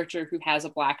a character who has a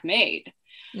black maid.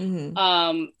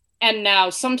 And now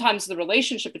sometimes the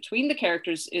relationship between the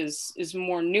characters is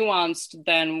more nuanced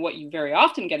than what you very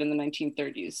often get in the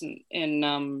 1930s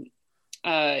in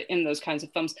those kinds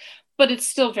of films. But it's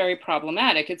still very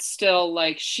problematic. It's still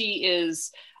like she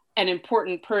is an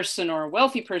important person or a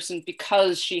wealthy person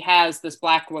because she has this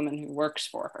black woman who works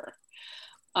for her.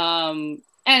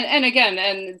 And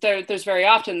again, there's very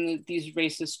often these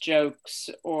racist jokes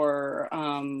or,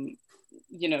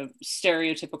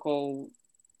 stereotypical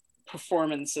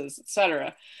performances,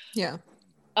 etc. Yeah.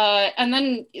 And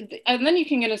then you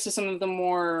can get into some of the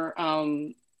more,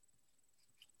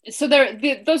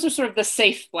 those are sort of the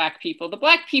safe black people, the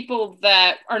black people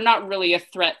that are not really a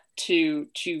threat to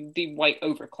the white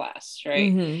overclass,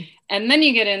 right? And then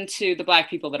you get into the black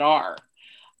people that are,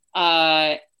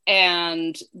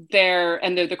 and they're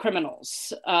the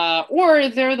criminals, or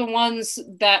they're the ones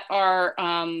that are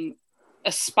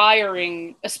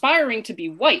aspiring to be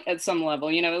white at some level,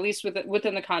 at least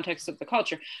within the context of the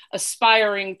culture,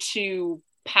 aspiring to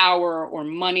power or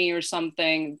money or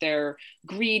something. They're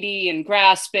greedy and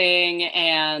grasping,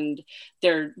 and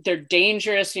they're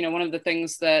dangerous. One of the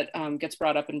things that gets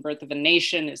brought up in Birth of a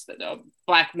Nation is that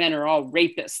black men are all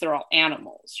rapists. They're all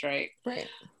animals, right? Right.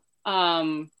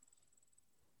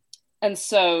 And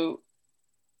so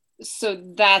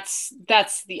that's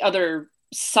the other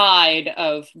side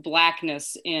of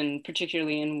blackness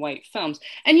particularly in white films.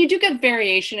 And you do get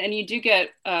variation, and you do get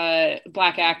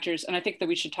black actors, and I think that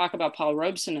we should talk about Paul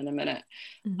Robeson in a minute,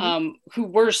 who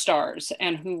were stars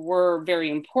and who were very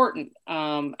important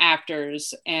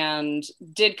actors, and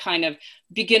did kind of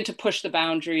begin to push the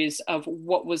boundaries of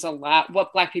what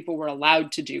black people were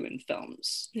allowed to do in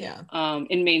films,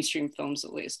 in mainstream films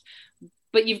at least.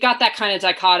 But you've got that kind of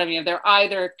dichotomy of they're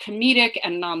either comedic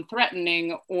and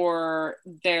non-threatening, or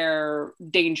they're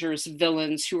dangerous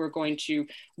villains who are going to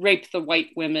rape the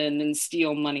white women and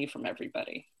steal money from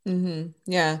everybody.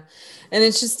 Yeah. And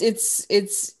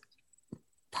it's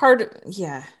part of,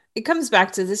 it comes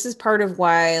back to, this is part of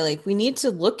why, like, we need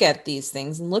to look at these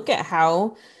things and look at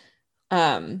how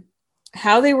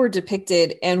they were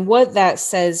depicted and what that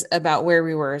says about where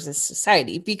we were as a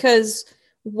society. Because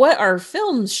what our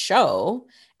films show,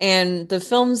 and the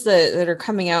films that are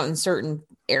coming out in certain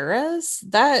eras,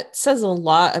 that says a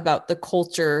lot about the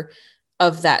culture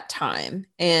of that time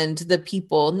and the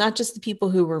people, not just the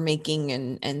people who were making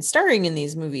and starring in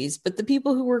these movies, but the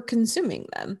people who were consuming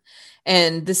them.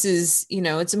 And this is,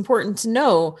 it's important to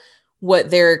know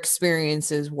what their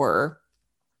experiences were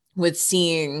with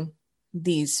seeing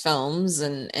these films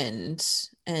and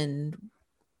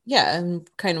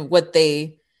kind of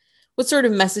what sort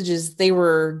of messages they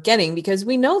were getting, because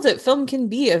we know that film can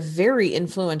be a very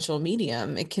influential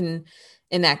medium. It can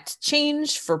enact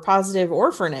change for positive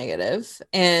or for negative.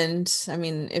 And I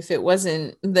mean, if it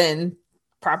wasn't, then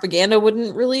propaganda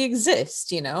wouldn't really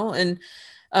exist, and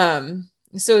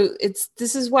so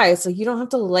this is why it's like, you don't have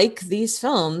to like these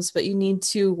films, but you need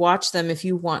to watch them if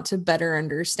you want to better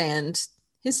understand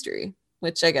history.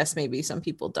 Which I guess maybe some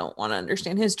people don't want to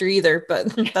understand history either,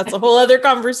 but that's a whole other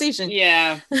conversation.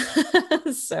 Yeah.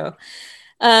 So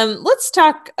let's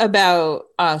talk about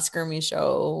Oscar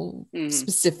Micheaux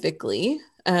specifically.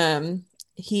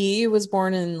 He was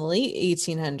born in the late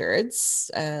 1800s,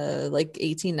 like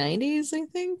 1890s, I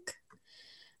think.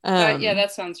 Yeah,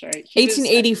 that sounds right.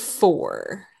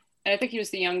 1884. And I think he was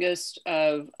the youngest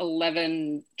of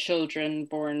 11 children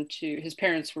born to, his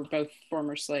parents were both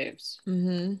former slaves.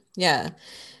 Yeah.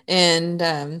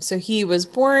 And so he was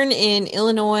born in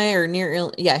Illinois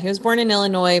he was born in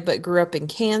Illinois, but grew up in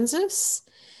Kansas.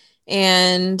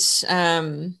 And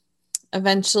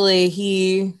eventually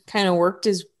he kind of worked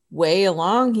his way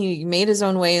along. He made his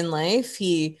own way in life.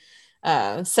 He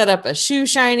set up a shoe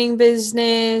shining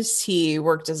business. He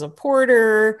worked as a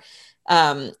porter.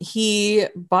 He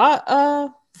bought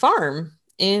a farm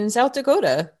in South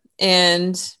Dakota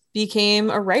and became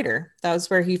a writer. That was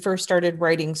where he first started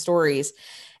writing stories.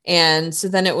 And so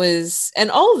then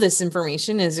and all of this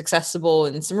information is accessible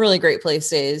in some really great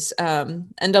places.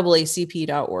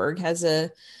 NAACP.org has a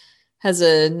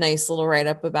nice little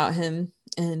write-up about him.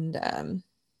 And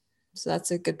so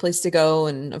that's a good place to go.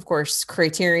 And of course,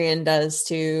 Criterion does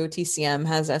too. TCM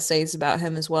has essays about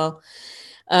him as well.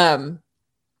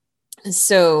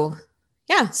 So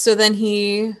then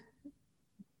he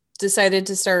decided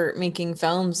to start making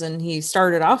films, and he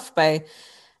started off by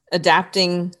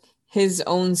adapting his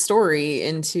own story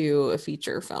into a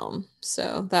feature film.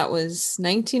 So that was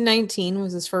 1919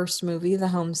 was his first movie. The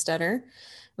Homesteader it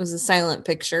was a silent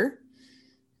picture.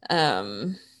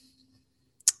 And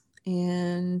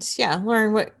yeah,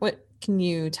 Lauren, what can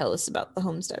you tell us about The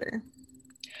Homesteader?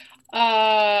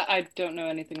 I don't know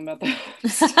anything about the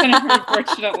Homesteader,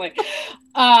 unfortunately.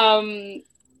 I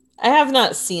have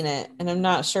not seen it, and I'm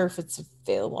not sure if it's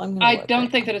available. I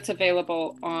don't think that it's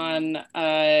available on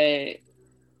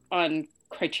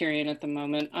Criterion at the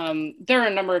moment. There are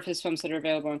a number of his films that are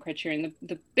available on Criterion.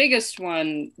 The biggest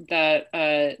one that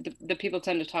the people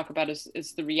tend to talk about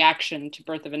is The Reaction to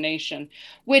Birth of a Nation,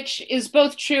 which is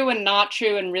both true and not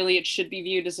true, and really it should be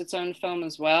viewed as its own film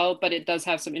as well, but it does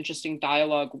have some interesting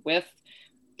dialogue with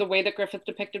the way that Griffith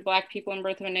depicted Black people in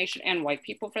Birth of a Nation, and white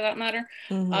people for that matter,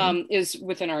 is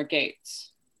Within Our Gates.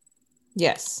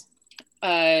 Yes.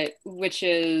 Which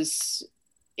is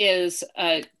this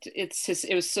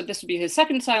would be his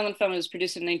second silent film. It was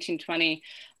produced in 1920,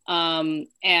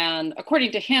 and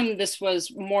according to him, this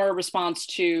was more a response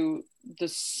to the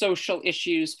social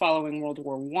issues following World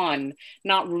War I,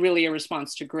 not really a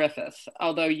response to Griffith,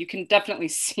 although you can definitely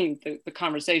see the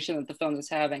conversation that the film is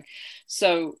having.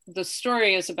 So the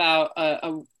story is about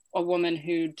a woman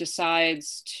who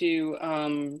decides to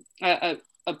a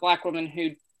Black woman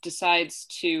who decides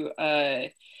to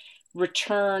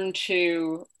return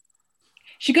to.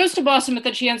 She goes to Boston, but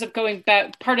then she ends up going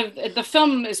back. Part of the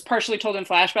film is partially told in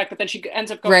flashback, but then she ends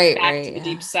up going back to the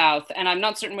Deep South. And I'm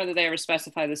not certain whether they ever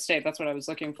specify the state. That's what I was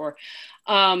looking for.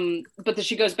 But then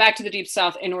she goes back to the Deep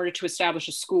South in order to establish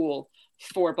a school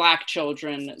for Black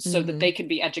children so that they could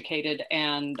be educated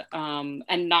and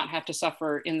not have to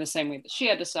suffer in the same way that she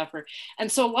had to suffer.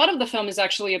 And so a lot of the film is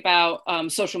actually about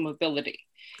social mobility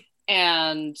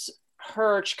and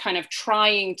her kind of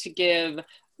trying to give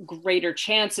greater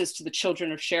chances to the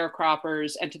children of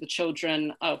sharecroppers and to the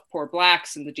children of poor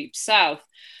Blacks in the Deep South,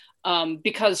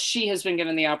 because she has been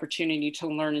given the opportunity to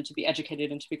learn and to be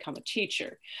educated and to become a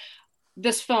teacher.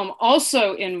 This film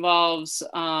also involves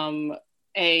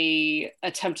a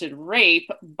attempted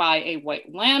rape by a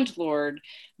white landlord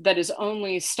that is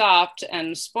only stopped,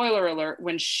 and spoiler alert,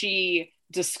 when she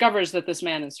discovers that this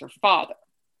man is her father.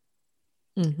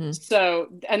 So,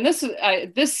 and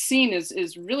this scene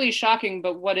is really shocking,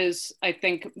 but what is, I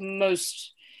think,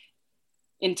 most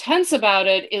intense about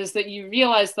it is that you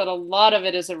realize that a lot of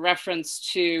it is a reference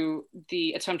to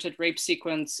the attempted rape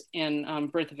sequence in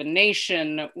Birth of a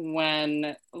Nation,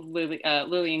 when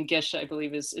Lillian Gish, I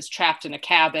believe, is trapped in a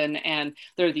cabin, and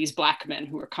there are these Black men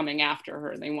who are coming after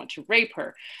her and they want to rape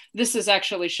her. This is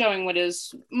actually showing what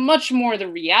is much more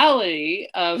the reality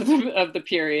of the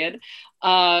period,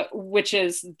 which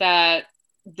is that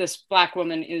this Black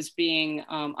woman is being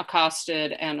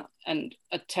accosted and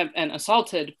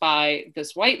assaulted by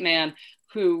this white man,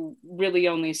 who really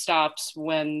only stops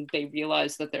when they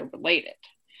realize that they're related.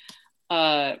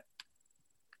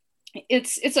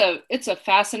 It's a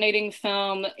fascinating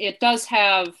film. It does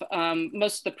have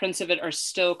most of the prints of it are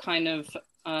still kind of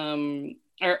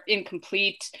are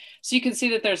incomplete. So you can see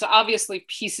that there's obviously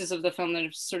pieces of the film that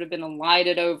have sort of been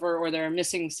elided over, or there are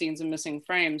missing scenes and missing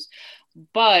frames,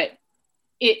 but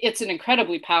it's an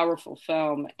incredibly powerful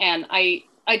film. And I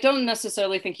don't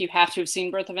necessarily think you have to have seen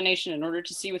Birth of a Nation in order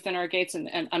to see Within Our Gates and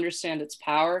understand its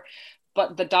power.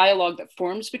 But the dialogue that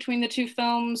forms between the two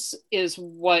films is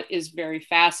what is very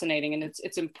fascinating. And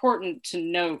it's important to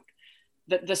note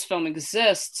that this film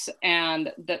exists,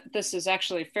 and that this is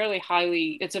actually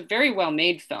it's a very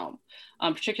well-made film,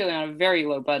 particularly on a very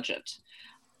low budget.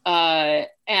 And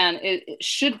it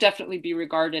should definitely be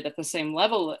regarded at the same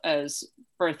level as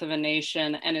Birth of a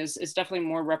Nation, and is definitely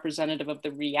more representative of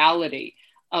the reality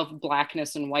of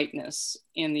Blackness and whiteness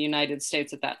in the United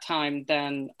States at that time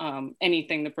than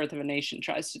anything that Birth of a Nation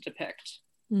tries to depict.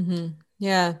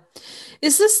 Yeah.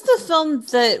 Is this the film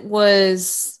that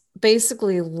was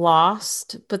basically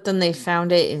lost, but then they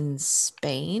found it in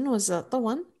Spain? Was that the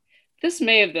one? This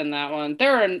may have been that one.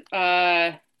 There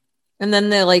are and then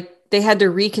they had to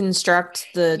reconstruct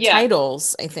the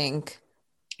titles, I think.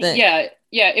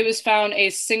 It was found, a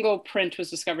single print was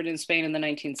discovered in Spain in the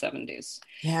 1970s.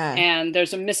 Yeah. And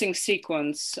there's a missing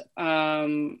sequence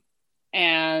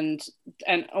and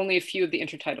only a few of the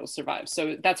intertitles survive.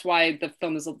 So that's why the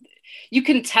film is, you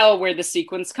can tell where the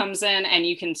sequence comes in, and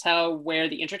you can tell where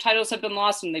the intertitles have been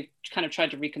lost, and they've kind of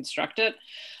tried to reconstruct it.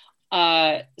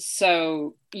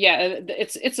 So yeah,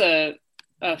 it's a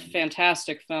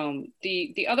fantastic film.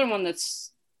 The other one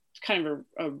that's kind of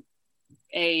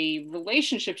a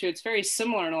relationship to, it's very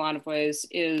similar in a lot of ways,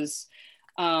 is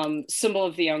Symbol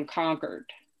of the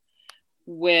Unconquered,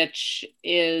 which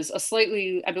is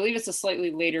I believe it's a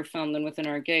slightly later film than Within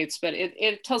Our Gates, but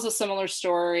it tells a similar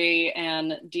story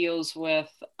and deals with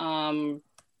a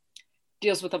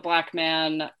black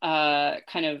man,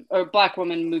 or black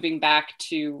woman moving back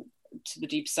to the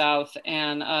Deep South,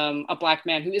 and a black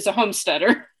man who is a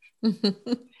homesteader.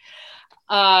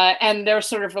 And their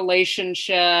sort of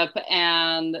relationship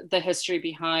and the history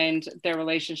behind their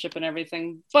relationship and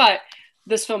everything. But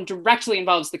this film directly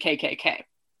involves the KKK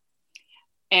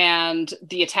and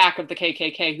the attack of the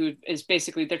KKK, who is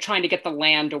basically, they're trying to get the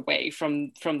land away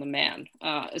from the man,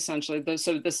 essentially.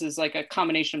 So this is like a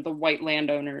combination of the white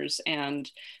landowners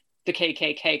and the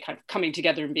KKK kind of coming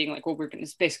together and being like, well, we're going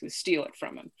to basically steal it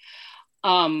from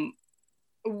him.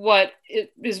 What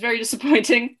is very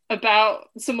disappointing about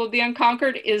Symbol of the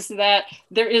Unconquered is that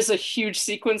there is a huge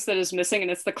sequence that is missing, and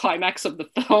it's the climax of the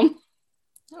film.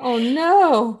 Oh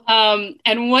no.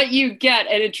 And what you get,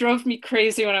 and it drove me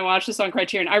crazy when I watched this on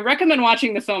Criterion. I recommend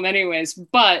watching the film anyways,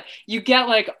 but you get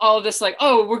like all of this, like,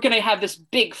 oh, we're gonna have this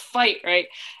big fight, right?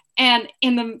 And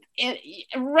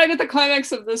right at the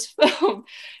climax of this film,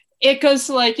 it goes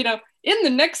to like, in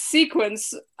the next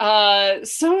sequence,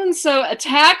 so-and-so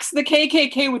attacks the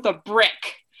KKK with a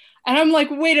brick. And I'm like,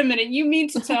 wait a minute, you mean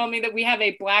to tell me that we have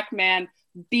a black man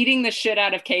beating the shit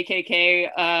out of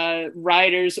KKK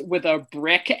riders with a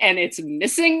brick, and it's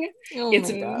missing?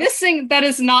 It's missing. That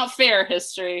is not fair,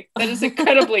 history. That is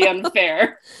incredibly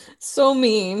unfair. So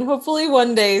mean. Hopefully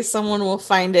one day someone will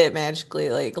find it magically,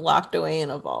 like locked away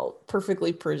in a vault,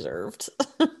 perfectly preserved.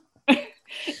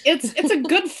 It's a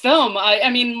good film. I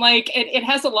mean, like it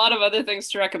has a lot of other things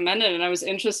to recommend it, and I was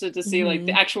interested to see like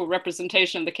the actual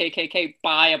representation of the KKK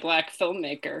by a black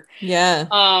filmmaker. Yeah.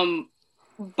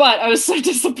 But I was so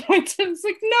disappointed. I was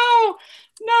like, no,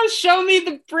 show me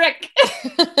the brick.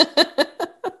 I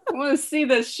want to see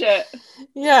this shit.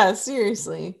 Yeah,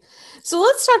 seriously. So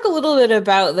let's talk a little bit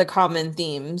about the common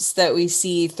themes that we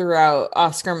see throughout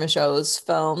Oscar Micheaux's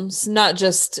films. Not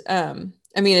just,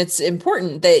 it's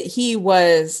important that he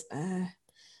was,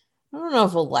 I don't know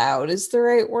if allowed is the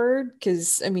right word,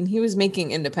 because he was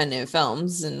making independent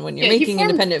films, and when you're making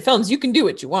independent films, you can do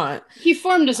what you want. He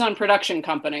formed his own production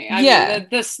company. I mean,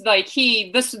 this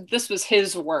was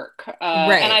his work,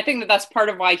 right. And I think that that's part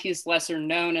of why he's lesser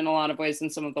known in a lot of ways than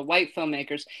some of the white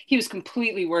filmmakers. He was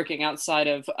completely working outside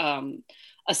of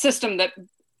a system that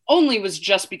only was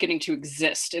just beginning to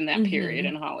exist in that period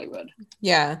in Hollywood.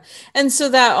 Yeah. And so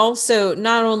that also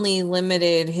not only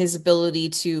limited his ability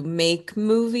to make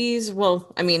movies,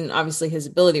 well, obviously his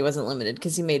ability wasn't limited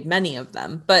because he made many of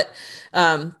them, but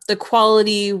the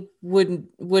quality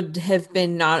would have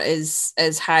been not as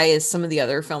high as some of the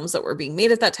other films that were being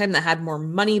made at that time that had more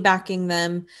money backing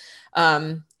them.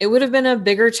 It would have been a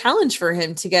bigger challenge for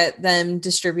him to get them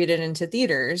distributed into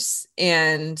theaters.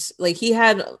 And like he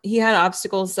had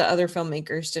obstacles that other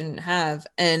filmmakers didn't have.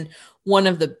 And one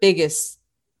of the biggest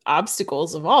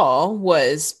obstacles of all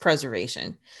was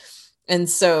preservation. And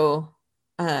so,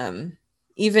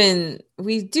 even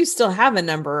we do still have a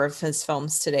number of his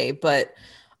films today, but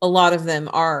a lot of them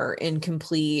are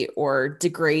incomplete or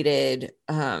degraded.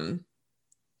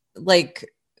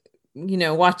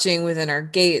 Watching Within Our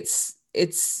Gates,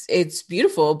 it's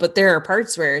beautiful, but there are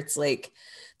parts where it's like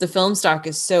the film stock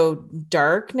is so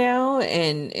dark now,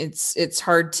 and it's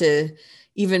hard to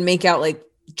even make out like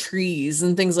trees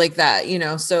and things like that,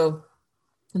 so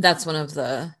that's one of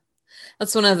the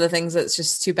things that's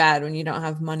just too bad when you don't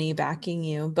have money backing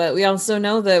you. But we also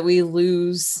know that we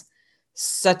lose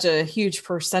such a huge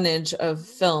percentage of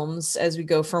films as we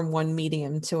go from one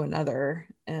medium to another,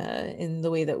 in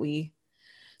the way that we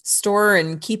store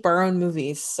and keep our own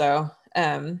movies. So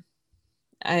I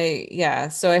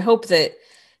hope that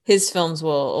his films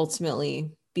will ultimately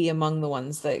be among the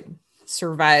ones that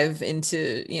survive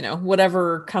into,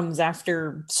 whatever comes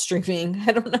after streaming.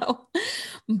 I don't know.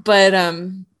 But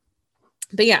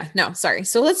yeah, no, sorry.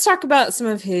 So let's talk about some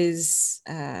of his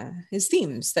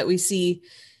themes that we see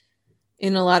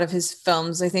in a lot of his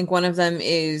films. I think one of them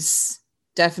is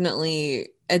definitely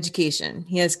education.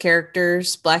 He has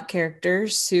black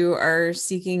characters who are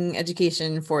seeking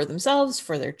education for themselves,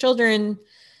 for their children,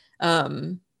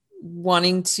 seeing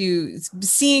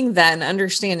that and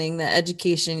understanding that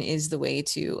education is the way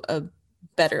to a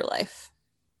better life.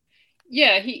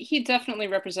 Yeah, he definitely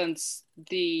represents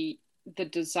the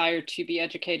desire to be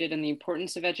educated and the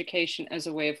importance of education as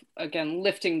a way of, again,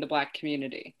 lifting the Black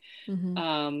community.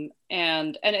 And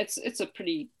it's a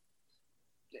pretty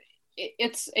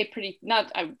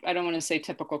not I don't want to say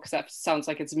typical, because that sounds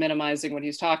like it's minimizing what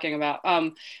he's talking about,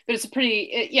 but it's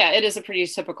it is a pretty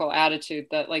typical attitude,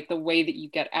 that like the way that you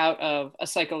get out of a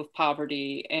cycle of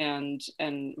poverty and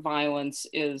violence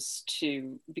is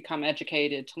to become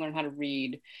educated, to learn how to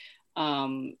read,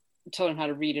 and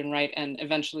write, and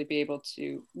eventually be able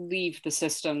to leave the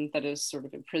system that is sort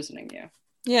of imprisoning you.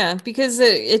 Yeah, because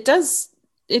it does,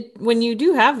 when you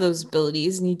do have those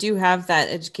abilities and you do have that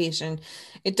education,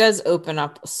 it does open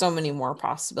up so many more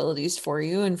possibilities for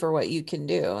you and for what you can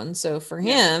do. And so for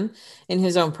him, in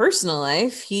his own personal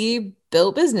life, he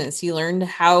built business. He learned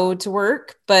how to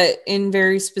work, but in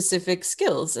very specific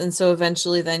skills. And so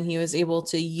eventually then he was able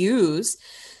to use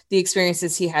the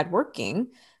experiences he had working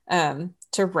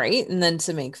to write and then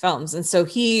to make films. And so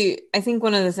I think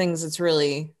one of the things that's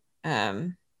really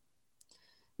this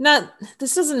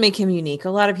doesn't make him unique.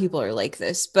 A lot of people are like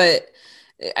this, but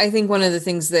I think one of the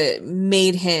things that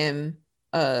made him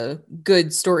a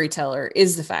good storyteller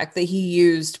is the fact that he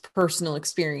used personal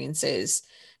experiences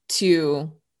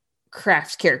to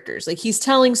craft characters. Like, he's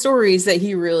telling stories that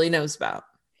he really knows about.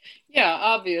 Yeah,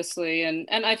 obviously, and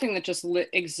I think that just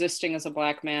existing as a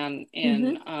Black man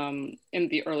in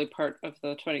the early part of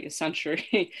the 20th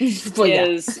century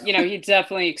is, he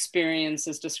definitely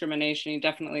experiences discrimination. He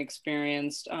definitely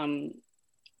experienced, all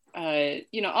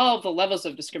of the levels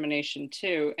of discrimination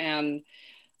too. And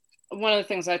one of the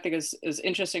things I think is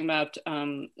interesting about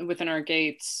Within Our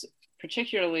Gates,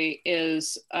 particularly,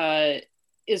 is the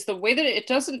way that it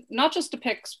doesn't not just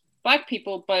depicts Black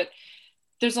people, but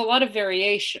there's a lot of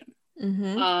variation.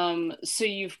 So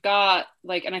you've got,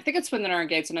 like, and I think it's Within Our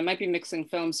Gates, and I might be mixing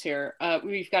films here.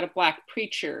 We've got a Black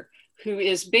preacher who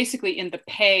is basically in the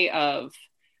pay of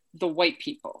the white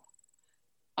people,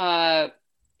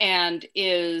 and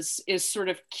is sort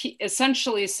of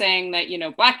essentially saying that,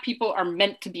 Black people are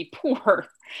meant to be poor,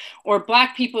 or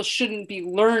Black people shouldn't be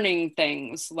learning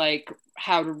things like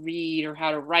how to read or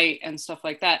how to write and stuff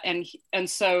like that. And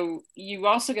so you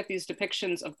also get these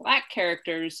depictions of Black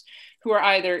characters who are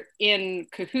either in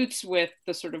cahoots with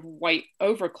the sort of white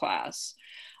overclass,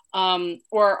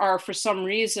 or are for some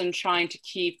reason trying to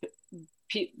keep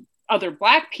other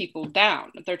Black people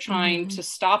down. They're trying to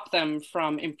stop them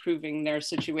from improving their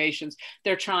situations.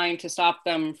 They're trying to stop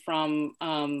them from,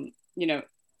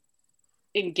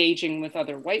 engaging with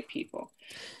other white people.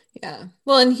 Yeah.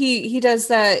 Well, and he does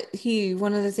that.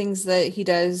 One of the things that he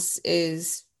does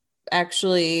is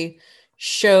actually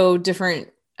show different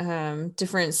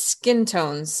skin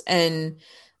tones, and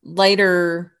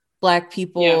lighter Black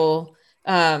people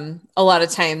a lot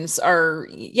of times are,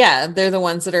 they're the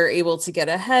ones that are able to get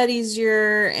ahead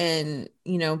easier. And,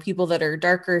 people that are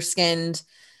darker skinned,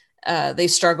 they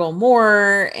struggle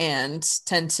more and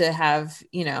tend to have,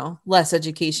 less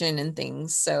education and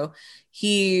things. So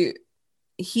he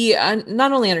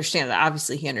not only understands that,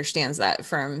 obviously he understands that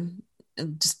from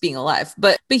just being alive,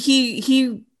 but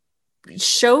he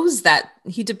shows that,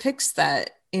 he depicts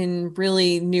that in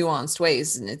really nuanced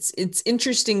ways. And it's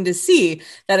interesting to see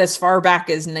that as far back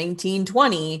as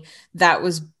 1920, that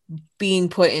was being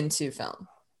put into film.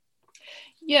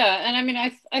 Yeah. And I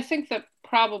mean, I think that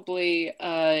probably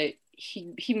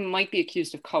he might be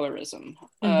accused of colorism,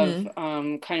 of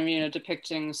kind of,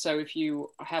 depicting, so if you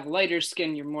have lighter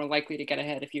skin, you're more likely to get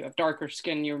ahead. If you have darker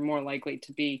skin, you're more likely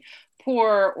to be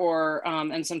poor, or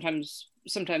and sometimes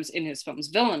in his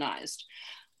films villainized.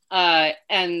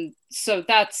 And so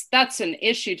that's an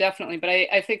issue, definitely. But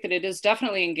I think that it is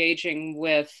definitely engaging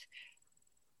with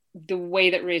the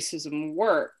way that racism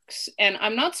works. And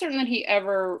I'm not certain that he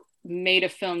ever made a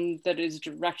film that is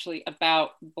directly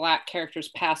about Black characters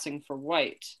passing for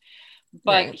white,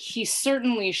 but he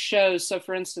certainly shows. So,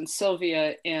 for instance,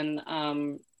 Sylvia in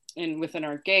Within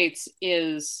Our Gates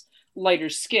is lighter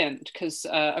skinned, because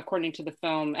according to the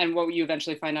film, and what you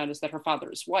eventually find out is that her father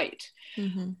is white.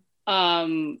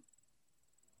 And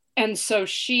so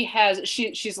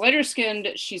she's lighter skinned,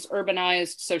 she's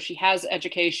urbanized, so she has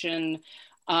education,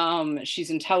 she's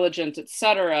intelligent,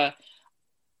 etc.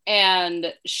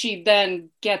 And she then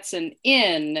gets an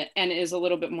in and is a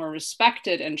little bit more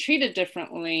respected and treated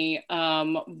differently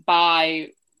by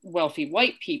wealthy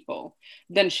white people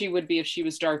than she would be if she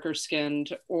was darker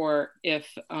skinned, or if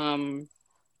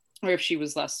she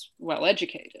was less well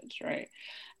educated, right?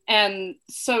 And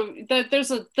so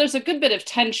there's a good bit of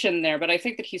tension there, but I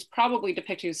think that he's probably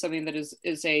depicting something that is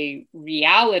a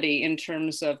reality in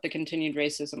terms of the continued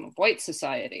racism of white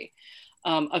society.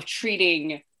 of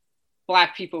treating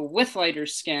Black people with lighter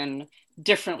skin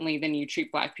differently than you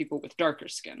treat Black people with darker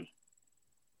skin.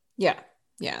 Yeah.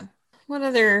 What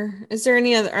other, are there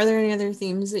any other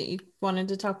themes that you wanted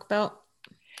to talk about?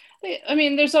 I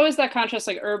mean, there's always that contrast,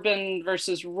 like urban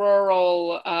versus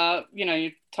rural.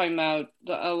 You're talking about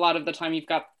a lot of the time you've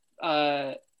got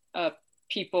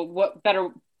people,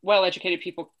 well-educated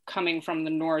people coming from the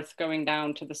north, going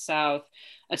down to the south,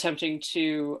 attempting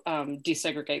to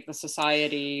desegregate the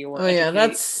society. Or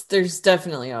there's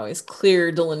definitely always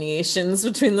clear delineations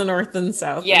between the north and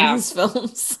south in these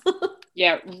films.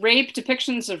 Yeah,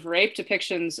 depictions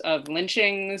of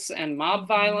lynchings and mob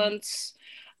violence.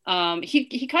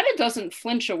 He kind of doesn't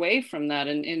flinch away from that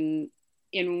in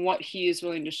what he is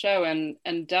willing to show,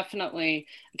 and definitely,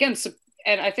 again,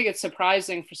 and I think it's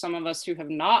surprising for some of us who have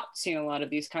not seen a lot of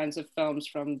these kinds of films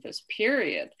from this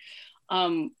period.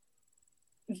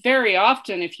 Very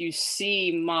often, if you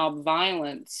see mob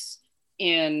violence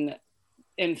in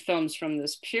films from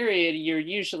this period, you're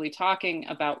usually talking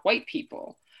about white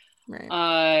people.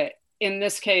 Right. In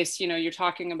this case, you're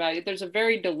talking about, there's a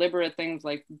very deliberate things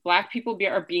like Black people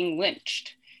are being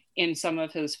lynched in some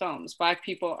of his films. Black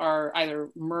people are either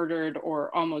murdered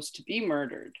or almost to be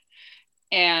murdered.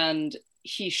 And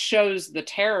he shows the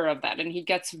terror of that, and he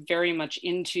gets very much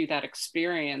into that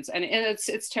experience. And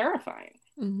it's terrifying.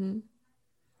 Mm-hmm.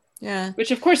 Yeah.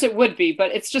 Which of course it would be,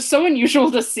 but it's just so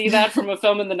unusual to see that from a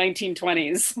film in the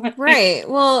 1920s. Right.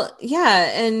 Well,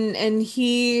 yeah. And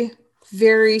he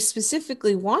very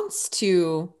specifically wants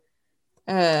to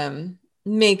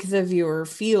make the viewer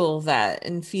feel that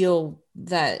and feel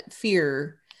that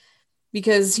fear,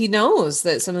 because he knows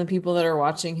that some of the people that are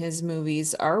watching his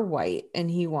movies are white,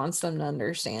 and he wants them to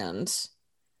understand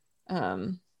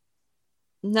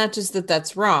not just that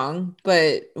that's wrong,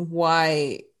 but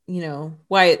why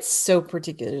it's so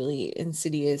particularly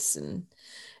insidious and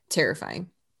terrifying.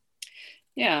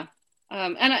 Yeah.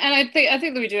 And I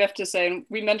think that we do have to say, and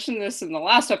we mentioned this in the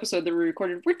last episode that we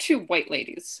recorded, we're two white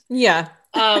ladies. Yeah.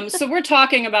 So we're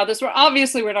talking about this. We're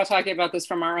not talking about this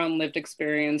from our own lived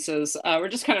experiences. We're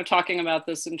just kind of talking about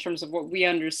this in terms of what we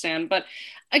understand. But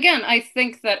again, I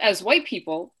think that as white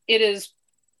people, it is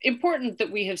important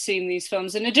that we have seen these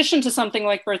films in addition to something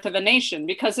like Birth of a Nation,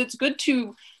 because it's good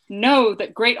to know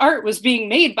that great art was being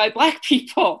made by Black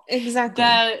people. Exactly.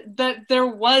 That there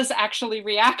was actually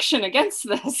reaction against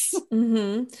this.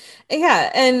 Mm-hmm. Yeah.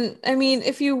 And I mean,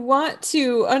 if you want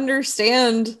to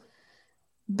understand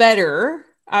better,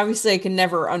 obviously I can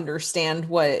never understand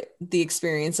what the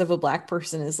experience of a Black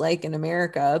person is like in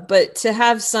America, but to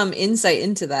have some insight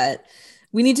into that,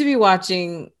 we need to be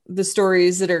watching the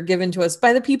stories that are given to us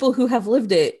by the people who have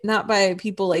lived it, not by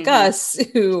people like us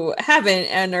who haven't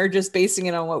and are just basing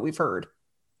it on what we've heard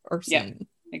or seen. Yeah,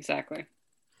 exactly.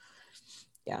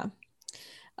 Yeah.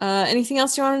 Anything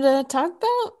else you wanted to talk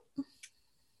about?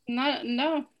 Not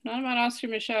about Oscar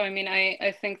Micheaux. I mean,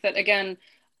 I think that, again,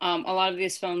 a lot of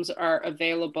these films are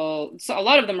available. So a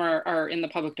lot of them are in the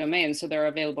public domain. So they're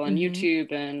available on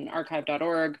YouTube and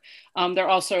archive.org. They're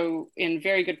also in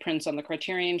very good prints on the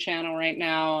Criterion channel right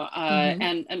now.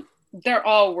 And they're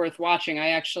all worth watching. I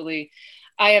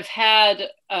have had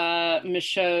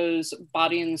Micheaux's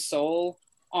Body and Soul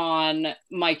on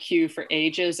my queue for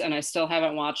ages, and I still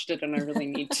haven't watched it, and I really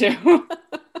need to.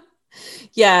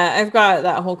 Yeah, I've got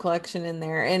that whole collection in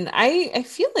there, and I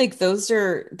feel like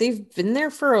they've been there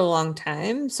for a long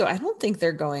time, so I don't think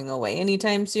they're going away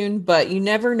anytime soon, but you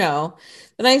never know.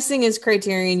 The nice thing is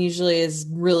Criterion usually is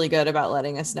really good about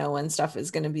letting us know when stuff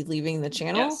is going to be leaving the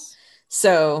channel. Yes.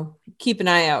 So keep an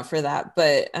eye out for that.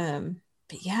 But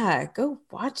yeah, go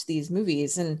watch these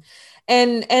movies and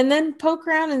then poke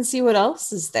around and see what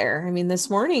else is there. I mean, this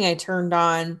morning I turned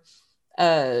on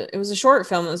it was a short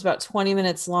film. It was about 20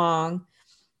 minutes long,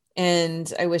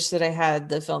 and I wish that I had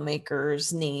the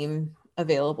filmmaker's name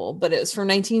available, but it was from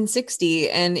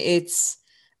 1960, and it's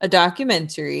a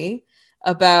documentary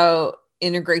about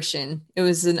integration. It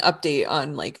was an update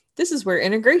on, like, this is where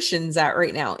integration's at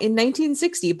right now in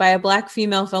 1960 by a Black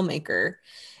female filmmaker.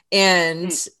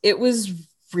 And it was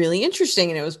really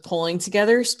interesting, and it was pulling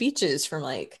together speeches from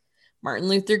like Martin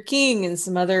Luther King and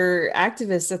some other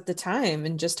activists at the time,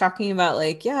 and just talking about,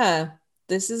 like, yeah,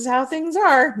 this is how things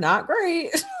are, not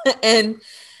great. and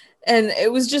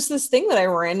it was just this thing that I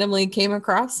randomly came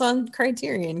across on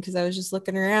Criterion because I was just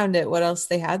looking around at what else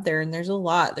they had there, and there's a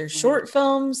lot. There's short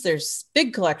films, there's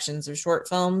big collections of short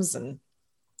films and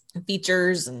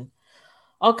features and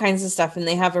all kinds of stuff, and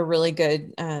they have a really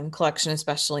good collection,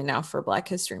 especially now for Black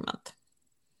History Month.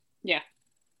 Yeah.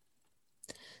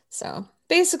 So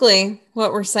basically,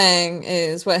 what we're saying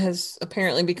is what has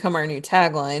apparently become our new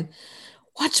tagline.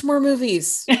 Watch more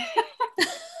movies.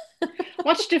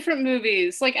 Watch different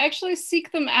movies, like actually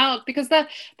seek them out, because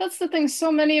that's the thing.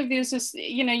 So many of these is,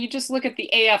 you know, you just look at the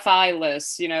AFI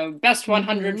lists, you know, best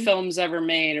 100 films ever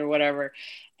made or whatever.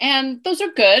 And those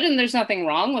are good, and there's nothing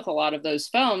wrong with a lot of those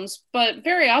films, but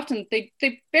very often they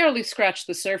barely scratch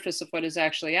the surface of what is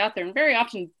actually out there. And very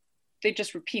often they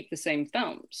just repeat the same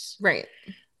films. Right.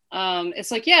 It's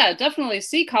like, yeah, definitely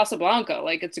see Casablanca.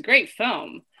 Like, it's a great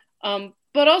film.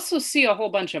 But also see a whole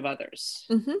bunch of others.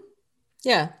 Mm-hmm.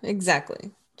 Yeah,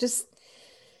 exactly. Just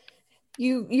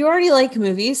you already like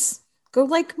movies. Go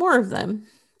like more of them.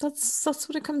 That's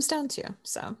what it comes down to.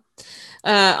 So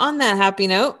on that happy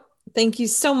note, thank you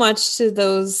so much to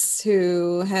those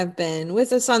who have been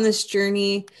with us on this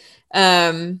journey.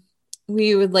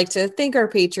 We would like to thank our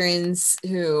patrons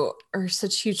who are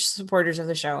such huge supporters of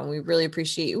the show, and we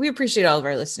appreciate all of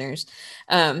our listeners.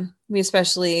 We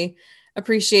especially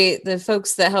appreciate the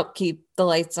folks that help keep the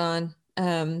lights on.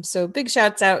 So big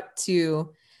shouts out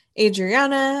to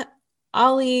Adriana,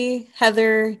 Ollie,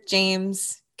 Heather,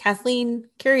 James, Kathleen,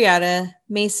 Carriata,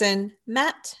 Mason,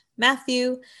 Matt,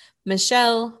 Matthew,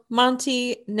 Michelle,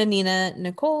 Monty, Nanina,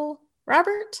 Nicole,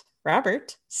 Robert,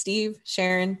 Steve,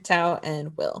 Sharon, Tao,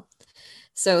 and Will.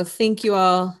 So thank you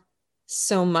all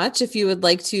so much. If you would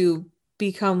like to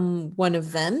become one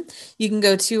of them, you can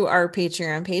go to our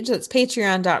Patreon page. That's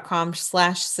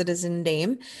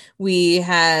patreon.com/citizendame. We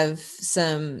have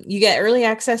you get early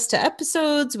access to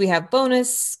episodes. We have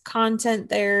bonus content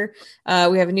there.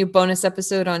 We have a new bonus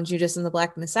episode on Judas and the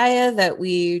Black Messiah that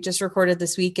we just recorded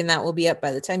this week, and that will be up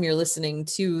by the time you're listening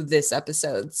to this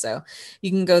episode. So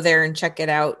you can go there and check it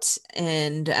out.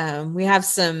 And we have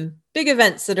some big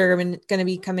events that are going to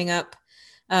be coming up.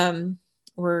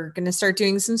 We're going to start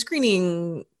doing some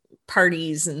screening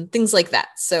parties and things like that.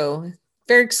 So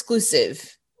very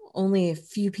exclusive. Only a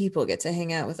few people get to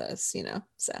hang out with us, you know?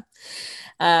 So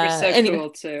we're so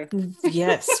cool too.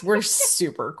 Yes, we're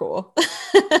super cool.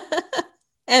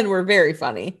 And we're very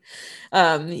funny.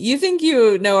 You think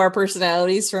you know our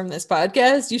personalities from this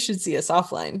podcast? You should see us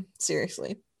offline.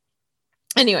 Seriously.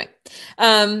 Anyway,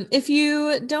 if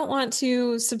you don't want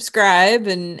to subscribe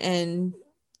and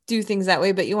do things that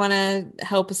way, but you want to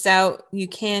help us out, you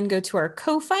can go to our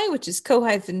Ko-Fi, which is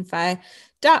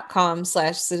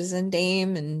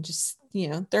ko-fi.com/citizendame, and just, you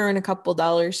know, throw in a couple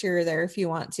dollars here or there if you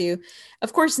want to.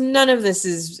 Of course, none of this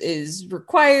is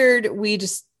required. We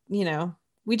just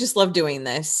love doing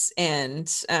this,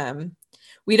 and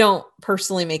we don't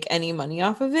personally make any money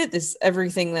off of it.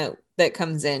 Everything that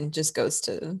comes in just goes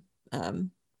to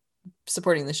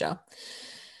supporting the show.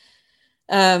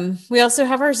 We also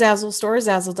have our Zazzle store,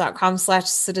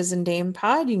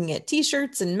 zazzle.com/citizendamepod. You can get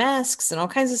t-shirts and masks and all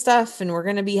kinds of stuff. And we're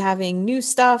going to be having new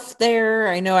stuff there.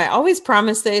 I know I always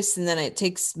promise this, and then it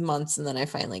takes months, and then I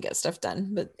finally get stuff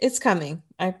done, but it's coming.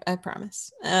 I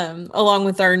promise. Along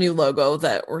with our new logo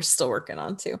that we're still working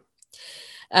on too.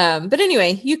 But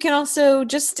anyway, you can also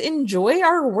just enjoy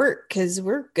our work because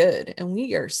we're good and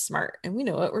we are smart and we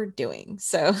know what we're doing.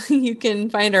 So you can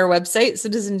find our website,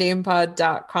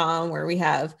 citizendamepod.com, where we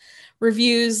have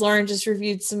reviews. Lauren just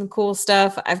reviewed some cool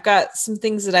stuff. I've got some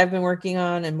things that I've been working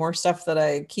on and more stuff that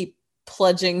I keep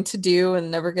pledging to do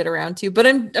and never get around to, but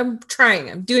I'm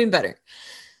trying. I'm doing better.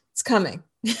 It's coming.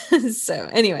 So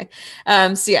anyway,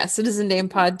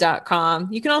 citizendamepod.com.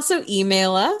 You can also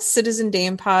email us,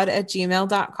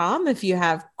 citizendamepod@gmail.com, if you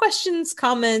have questions,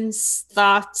 comments,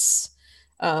 thoughts,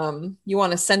 you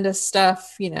want to send us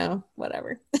stuff, you know,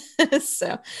 whatever.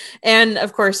 So, and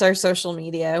of course, our social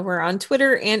media, we're on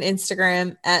Twitter and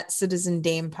Instagram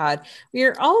 @citizendamepod. We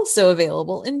are also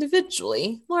available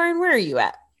individually. Lauren, where are you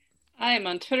at? I am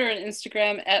on Twitter and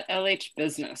Instagram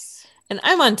 @LHBusiness. And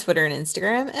I'm on Twitter and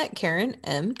Instagram @Karen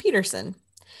M. Peterson.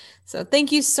 So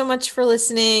thank you so much for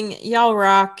listening. Y'all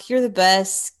rock. You're the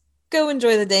best. Go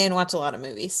enjoy the day and watch a lot of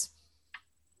movies.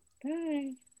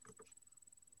 Bye.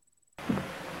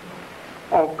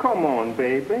 Oh, come on,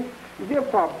 baby. Give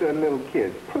Pop that little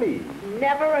kiss, please.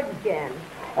 Never again.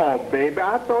 Oh, baby,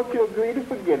 I thought you agreed to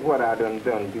forget what I done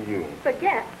to you.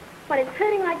 Forget? When it's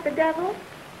hurting like the devil?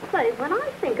 Say, when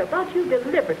I think about you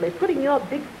deliberately putting your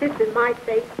big fist in my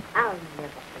face, I'll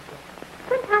never forget.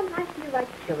 Sometimes I feel like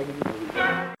killing you.